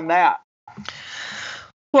thoughts on that?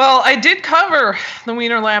 Well, I did cover the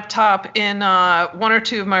Weiner laptop in one or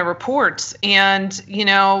two of my reports. And,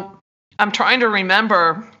 I'm trying to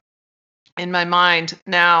remember in my mind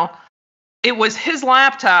now, it was his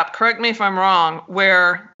laptop, correct me if I'm wrong,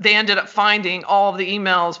 where they ended up finding all of the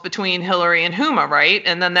emails between Hillary and Huma, right?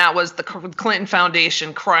 And then that was the Clinton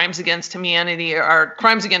Foundation Crimes Against Humanity, or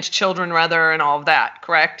Crimes Against Children, rather, and all of that,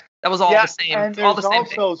 correct? That was all the same. And there's all the same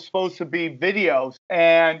also thing. Supposed to be videos.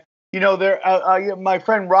 And my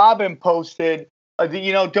friend Robin posted,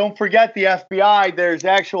 don't forget the FBI. There's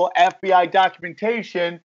actual FBI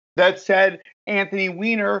documentation that said Anthony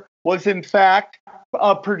Weiner was in fact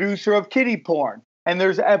a producer of kiddie porn. And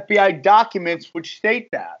there's FBI documents which state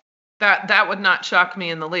that. That would not shock me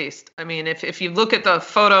in the least. I mean, if you look at the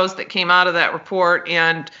photos that came out of that report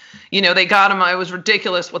and, they got him, it was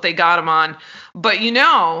ridiculous what they got him on. But,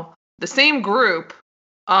 the same group,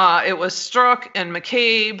 it was Strzok and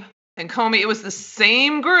McCabe and Comey, it was the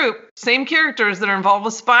same group, same characters that are involved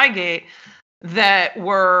with Spygate that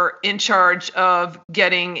were in charge of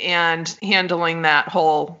getting and handling that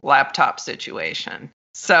whole laptop situation.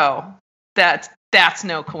 So that's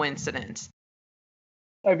no coincidence.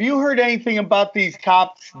 Have you heard anything about these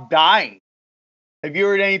cops dying? Have you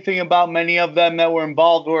heard anything about many of them that were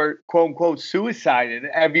involved or quote unquote suicided?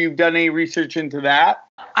 Have you done any research into that?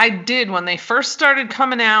 I did. When they first started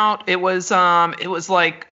coming out, it was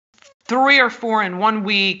like 3 or 4 in 1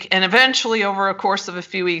 week, and eventually over a course of a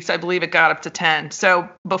few weeks, I believe it got up to 10. So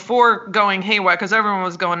before going haywire, because everyone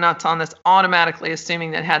was going nuts on this, automatically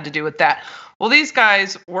assuming that it had to do with that. Well, these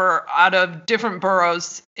guys were out of different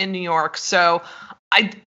boroughs in New York. So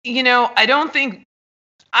I don't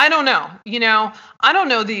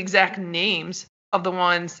know the exact names of the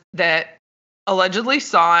ones that allegedly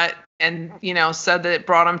saw it and, said that it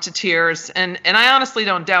brought them to tears. And I honestly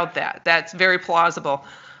don't doubt that. That's very plausible.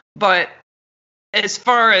 But as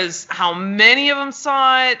far as how many of them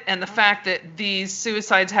saw it and the fact that these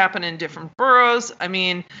suicides happen in different boroughs, I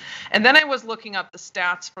mean, and then I was looking up the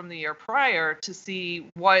stats from the year prior to see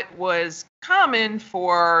what was common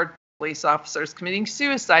for police officers committing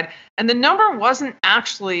suicide. And the number wasn't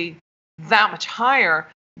actually that much higher,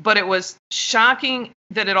 but it was shocking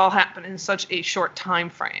that it all happened in such a short time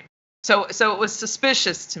frame. So it was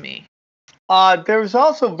suspicious to me. There was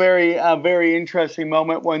also very interesting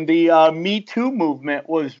moment when the Me Too movement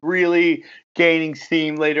was really gaining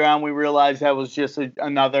steam. Later on, we realized that was just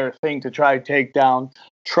another thing to try to take down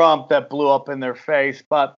Trump that blew up in their face.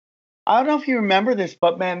 But I don't know if you remember this,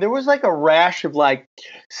 but man, there was like a rash of like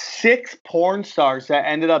 6 porn stars that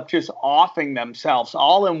ended up just offing themselves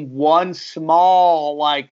all in one small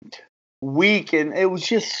like week, and it was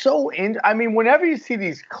just so. I mean, whenever you see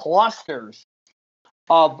these clusters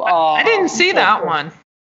of, I didn't see that one.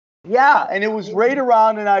 Yeah, and it was right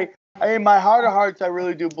around, and I in my heart of hearts, I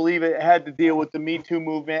really do believe it had to deal with the Me Too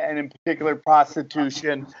movement, and in particular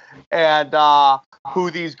prostitution, and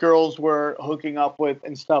who these girls were hooking up with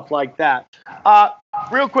and stuff like that.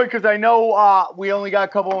 Real quick, because I know we only got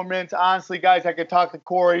a couple more minutes. Honestly, guys, I could talk to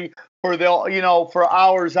Corey for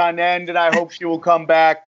hours on end, and I hope she will come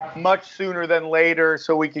back much sooner than later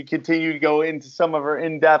so we can continue to go into some of her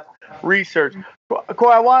in-depth research.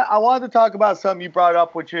 Corey, I wanted to talk about something you brought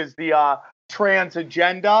up, which is the trans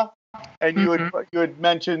agenda, and you had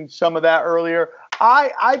mentioned some of that earlier.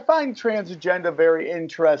 I find trans agenda very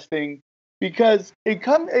interesting because it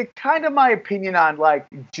kind of my opinion on like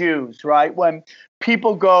Jews, right? When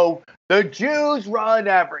people go, the Jews run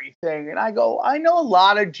everything, and I go, I know a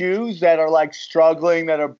lot of Jews that are like struggling,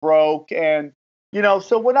 that are broke, and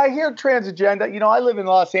so when I hear trans agenda, I live in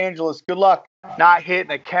Los Angeles. Good luck not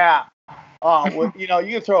hitting a cat. You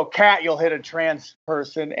can throw a cat, you'll hit a trans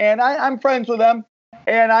person. And I'm friends with them,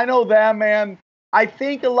 and I know them, and I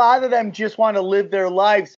think a lot of them just want to live their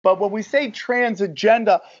lives. But when we say trans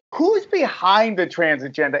agenda, who's behind the trans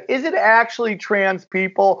agenda? Is it actually trans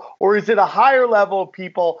people, or is it a higher level of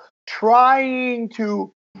people trying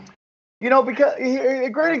to, because a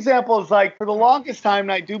great example is like for the longest time,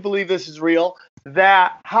 and I do believe this is real,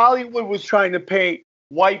 that Hollywood was trying to paint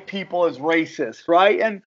white people as racist, right?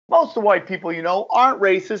 And most of white people, aren't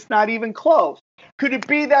racist, not even close. Could it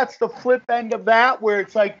be that's the flip end of that, where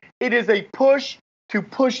it's like it is a push to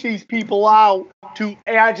push these people out to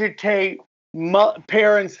agitate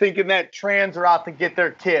parents thinking that trans are out to get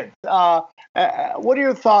their kids? What are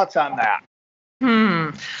your thoughts on that?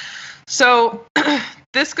 So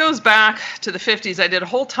this goes back to the 50s. I did a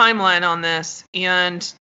whole timeline on this,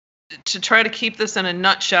 and to try to keep this in a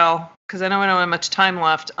nutshell, because I know I don't have much time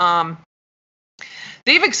left,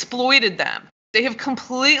 they've exploited them. They have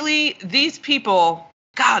these people,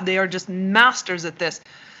 God, they are just masters at this.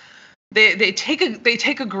 They take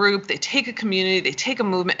a group, they take a community, they take a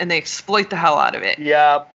movement, and they exploit the hell out of it.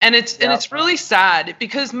 Yeah. And it's really sad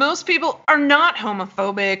because most people are not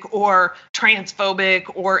homophobic or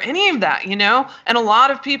transphobic or any of that, And a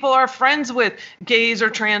lot of people are friends with gays or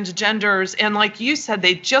transgenders, and like you said,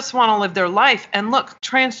 they just want to live their life. And look,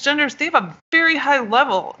 transgenders, they have a very high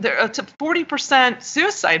level. It's a 40%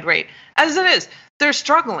 suicide rate. As it is, they're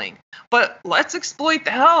struggling. But let's exploit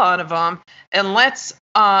the hell out of them, and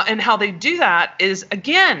and how they do that is,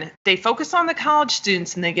 again, they focus on the college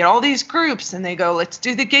students, and they get all these groups, and they go, let's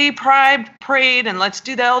do the gay pride parade, and let's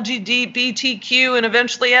do the LGBTQ, and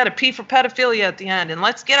eventually add a P for pedophilia at the end, and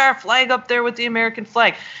let's get our flag up there with the American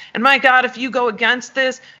flag. And my God, if you go against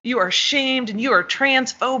this, you are shamed, and you are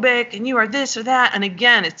transphobic, and you are this or that. And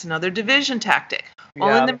again, it's another division tactic.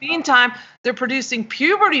 Well, in the meantime, they're producing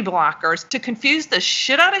puberty blockers to confuse the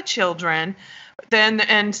shit out of children,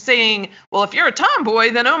 and saying, well, if you're a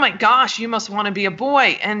tomboy, then oh my gosh, you must want to be a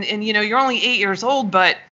boy, and you're only 8 years old,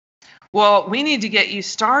 but well, we need to get you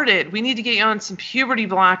started. We need to get you on some puberty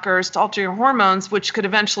blockers to alter your hormones, which could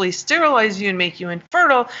eventually sterilize you and make you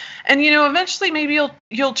infertile. And eventually maybe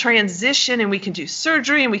you'll transition, and we can do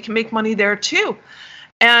surgery, and we can make money there too.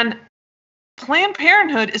 And Planned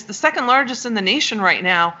Parenthood is the second largest in the nation right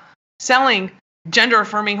now, selling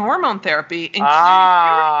gender-affirming hormone therapy, including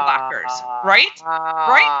puberty blockers, right?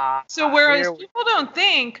 Right? So whereas people don't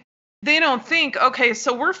think, okay,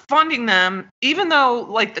 so we're funding them, even though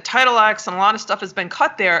like the Title X and a lot of stuff has been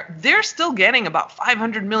cut there, they're still getting about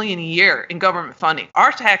 $500 million a year in government funding,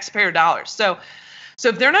 our taxpayer dollars. So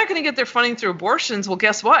if they're not going to get their funding through abortions, well,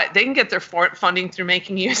 guess what? They can get their funding through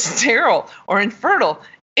making you sterile or infertile.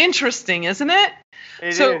 Interesting, isn't it?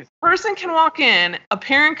 So a person can walk in, a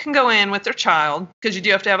parent can go in with their child, because you do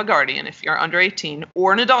have to have a guardian if you're under 18,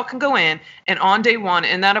 or an adult can go in, and on day one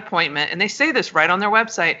in that appointment, and they say this right on their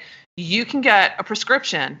website, you can get a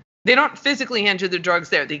prescription. They don't physically hand you the drugs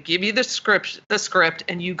there. They give you the script,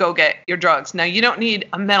 and you go get your drugs. Now, you don't need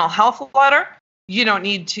a mental health letter. You don't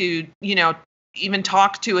need to, even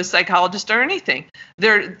talk to a psychologist or anything.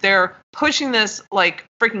 They're pushing this like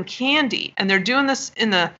freaking candy, and they're doing this in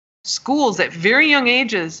the schools at very young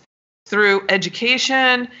ages through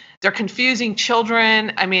education. They're confusing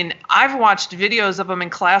children. I mean, I've watched videos of them in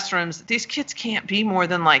classrooms. These kids can't be more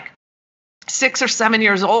than like 6 or 7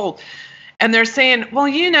 years old. And they're saying, well,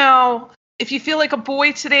 if you feel like a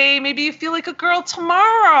boy today, maybe you feel like a girl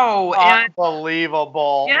tomorrow.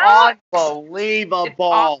 Unbelievable. Yeah.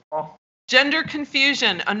 Unbelievable. Gender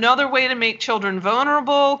confusion, another way to make children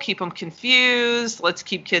vulnerable, keep them confused. Let's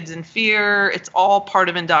keep kids in fear. It's all part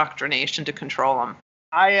of indoctrination to control them.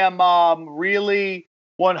 I am really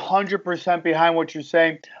 100% behind what you're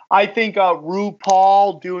saying. I think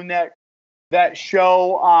RuPaul doing that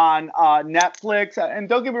show on Netflix, and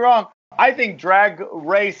don't get me wrong, I think Drag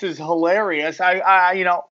Race is hilarious.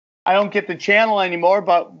 I don't get the channel anymore,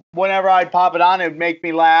 but whenever I pop it on, it would make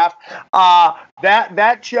me laugh.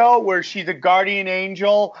 That show where she's a guardian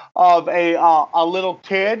angel of a little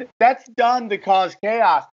kid, that's done to cause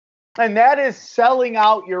chaos, and that is selling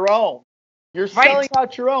out your own. You're selling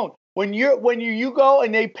out your own. When you go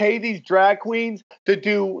and they pay these drag queens to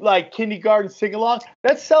do like kindergarten sing-along,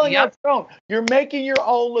 that's selling out your own. You're making your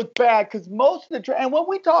own look bad because most of the and when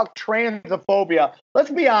we talk transphobia, let's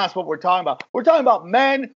be honest what we're talking about. We're talking about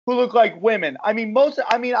men who look like women. I mean,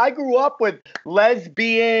 I grew up with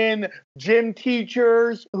lesbian gym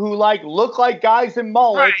teachers who look like guys in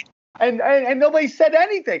mullets, and nobody said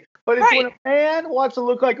anything. But it's when a man wants to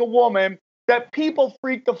look like a woman that people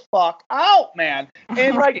freak the fuck out, man.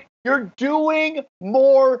 And you're doing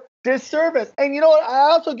more disservice. And you know what?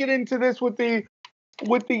 I also get into this with the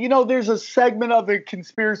there's a segment of the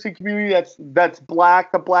conspiracy community that's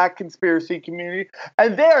black, the black conspiracy community,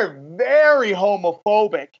 and they're very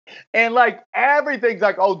homophobic. And everything's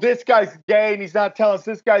like, oh, this guy's gay and he's not telling us,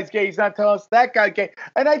 this guy's gay, he's not telling us that guy's gay.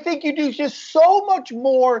 And I think you do just so much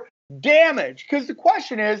more damage because the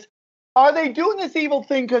question is, are they doing this evil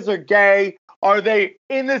thing because they're gay? Are they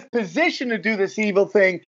in this position to do this evil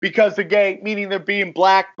thing because they're gay, meaning they're being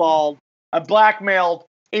blackballed and blackmailed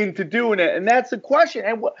into doing it? And that's the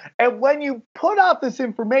question. And when you put out this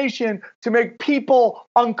information to make people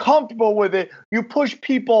uncomfortable with it, you push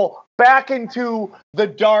people back into the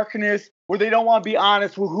darkness where they don't want to be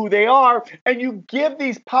honest with who they are. And you give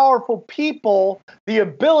these powerful people the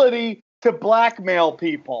ability to blackmail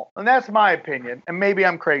people. And that's my opinion. And maybe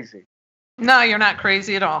I'm crazy. No, you're not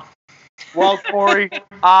crazy at all. Well, Corey,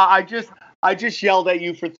 I just yelled at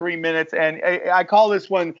you for 3 minutes, and I call this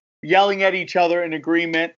one yelling at each other in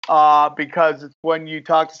agreement because it's when you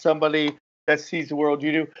talk to somebody that sees the world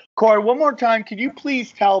you do. Corey, one more time, can you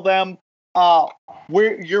please tell them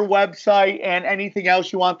where your website and anything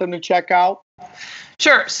else you want them to check out?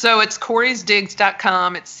 Sure. So it's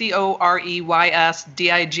Corey'sDigs.com. It's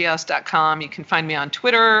Corey'sDigs.com. You can find me on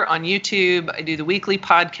Twitter, on YouTube. I do the weekly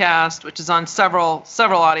podcast, which is on several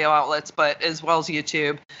audio outlets, but as well as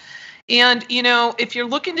YouTube. And, if you're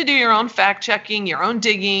looking to do your own fact checking, your own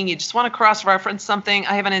digging, you just want to cross-reference something,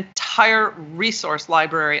 I have an entire resource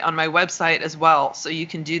library on my website as well. So you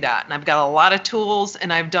can do that. And I've got a lot of tools,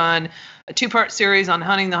 and I've done a 2-part series on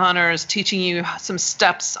Hunting the Hunters, teaching you some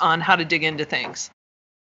steps on how to dig into things.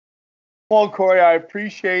 Well, Corey, I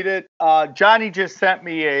appreciate it. Johnny just sent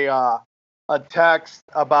me a text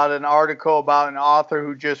about an article about an author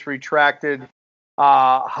who just retracted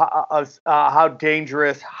how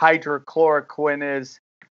dangerous hydrochloroquine is.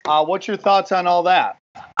 What's your thoughts on all that?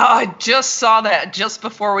 I just saw that just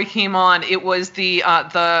before we came on. It was the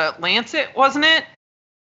Lancet, wasn't it?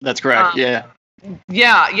 That's correct. Yeah.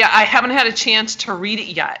 Yeah. I haven't had a chance to read it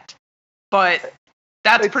yet, but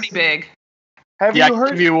that's pretty big. Have you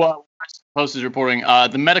heard? Post is reporting.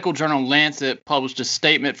 The medical journal Lancet published a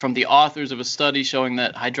statement from the authors of a study showing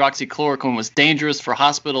that hydroxychloroquine was dangerous for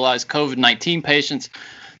hospitalized COVID-19 patients,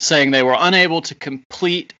 saying they were unable to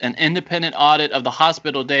complete an independent audit of the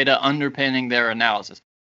hospital data underpinning their analysis.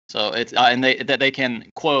 So it's and they can,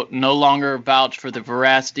 quote, no longer vouch for the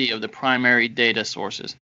veracity of the primary data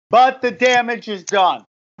sources. But the damage is done.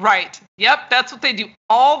 Right. Yep. That's what they do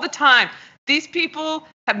all the time. These people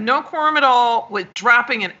have no quorum at all with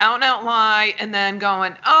dropping an out-and-out lie and then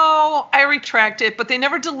going, oh, I retract it, but they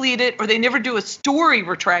never delete it or they never do a story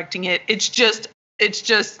retracting it. It's just, and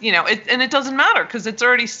it doesn't matter because it's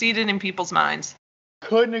already seated in people's minds.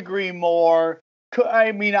 Couldn't agree more.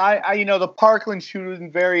 I mean, the Parkland shooting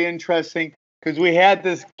is very interesting because we had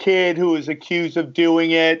this kid who was accused of doing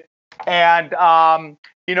it, and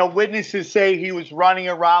witnesses say he was running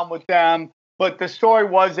around with them. But the story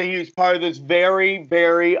was that he was part of this very,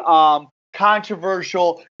 very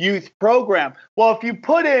controversial youth program. Well, if you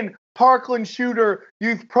put in Parkland shooter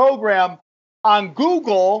youth program on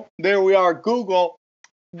Google, there we are, Google,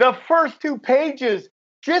 the first 2 pages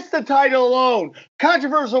Just the title alone.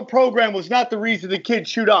 Controversial program was not the reason the kids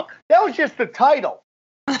shoot up. That was just the title.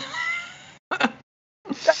 That's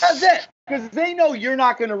it. Because they know you're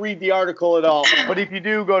not going to read the article at all. But if you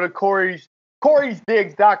do, go to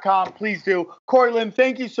Corey'sDigs.com. Please do. Corey Lynn,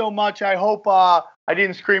 thank you so much. I hope I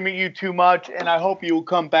didn't scream at you too much, and I hope you will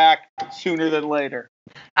come back sooner than later.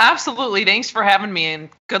 Absolutely. Thanks for having me, and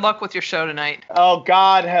good luck with your show tonight. Oh,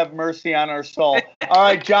 God have mercy on our soul. All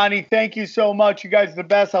right, Johnny, thank you so much. You guys are the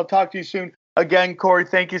best. I'll talk to you soon. Again, Corey,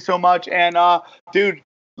 thank you so much. And, dude,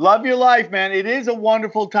 love your life, man. It is a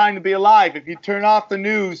wonderful time to be alive. If you turn off the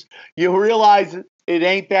news, you realize it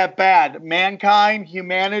ain't that bad. Mankind,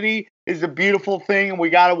 humanity is a beautiful thing, and we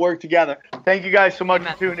got to work together. Thank you guys so much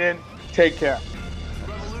for tuning in. Take care.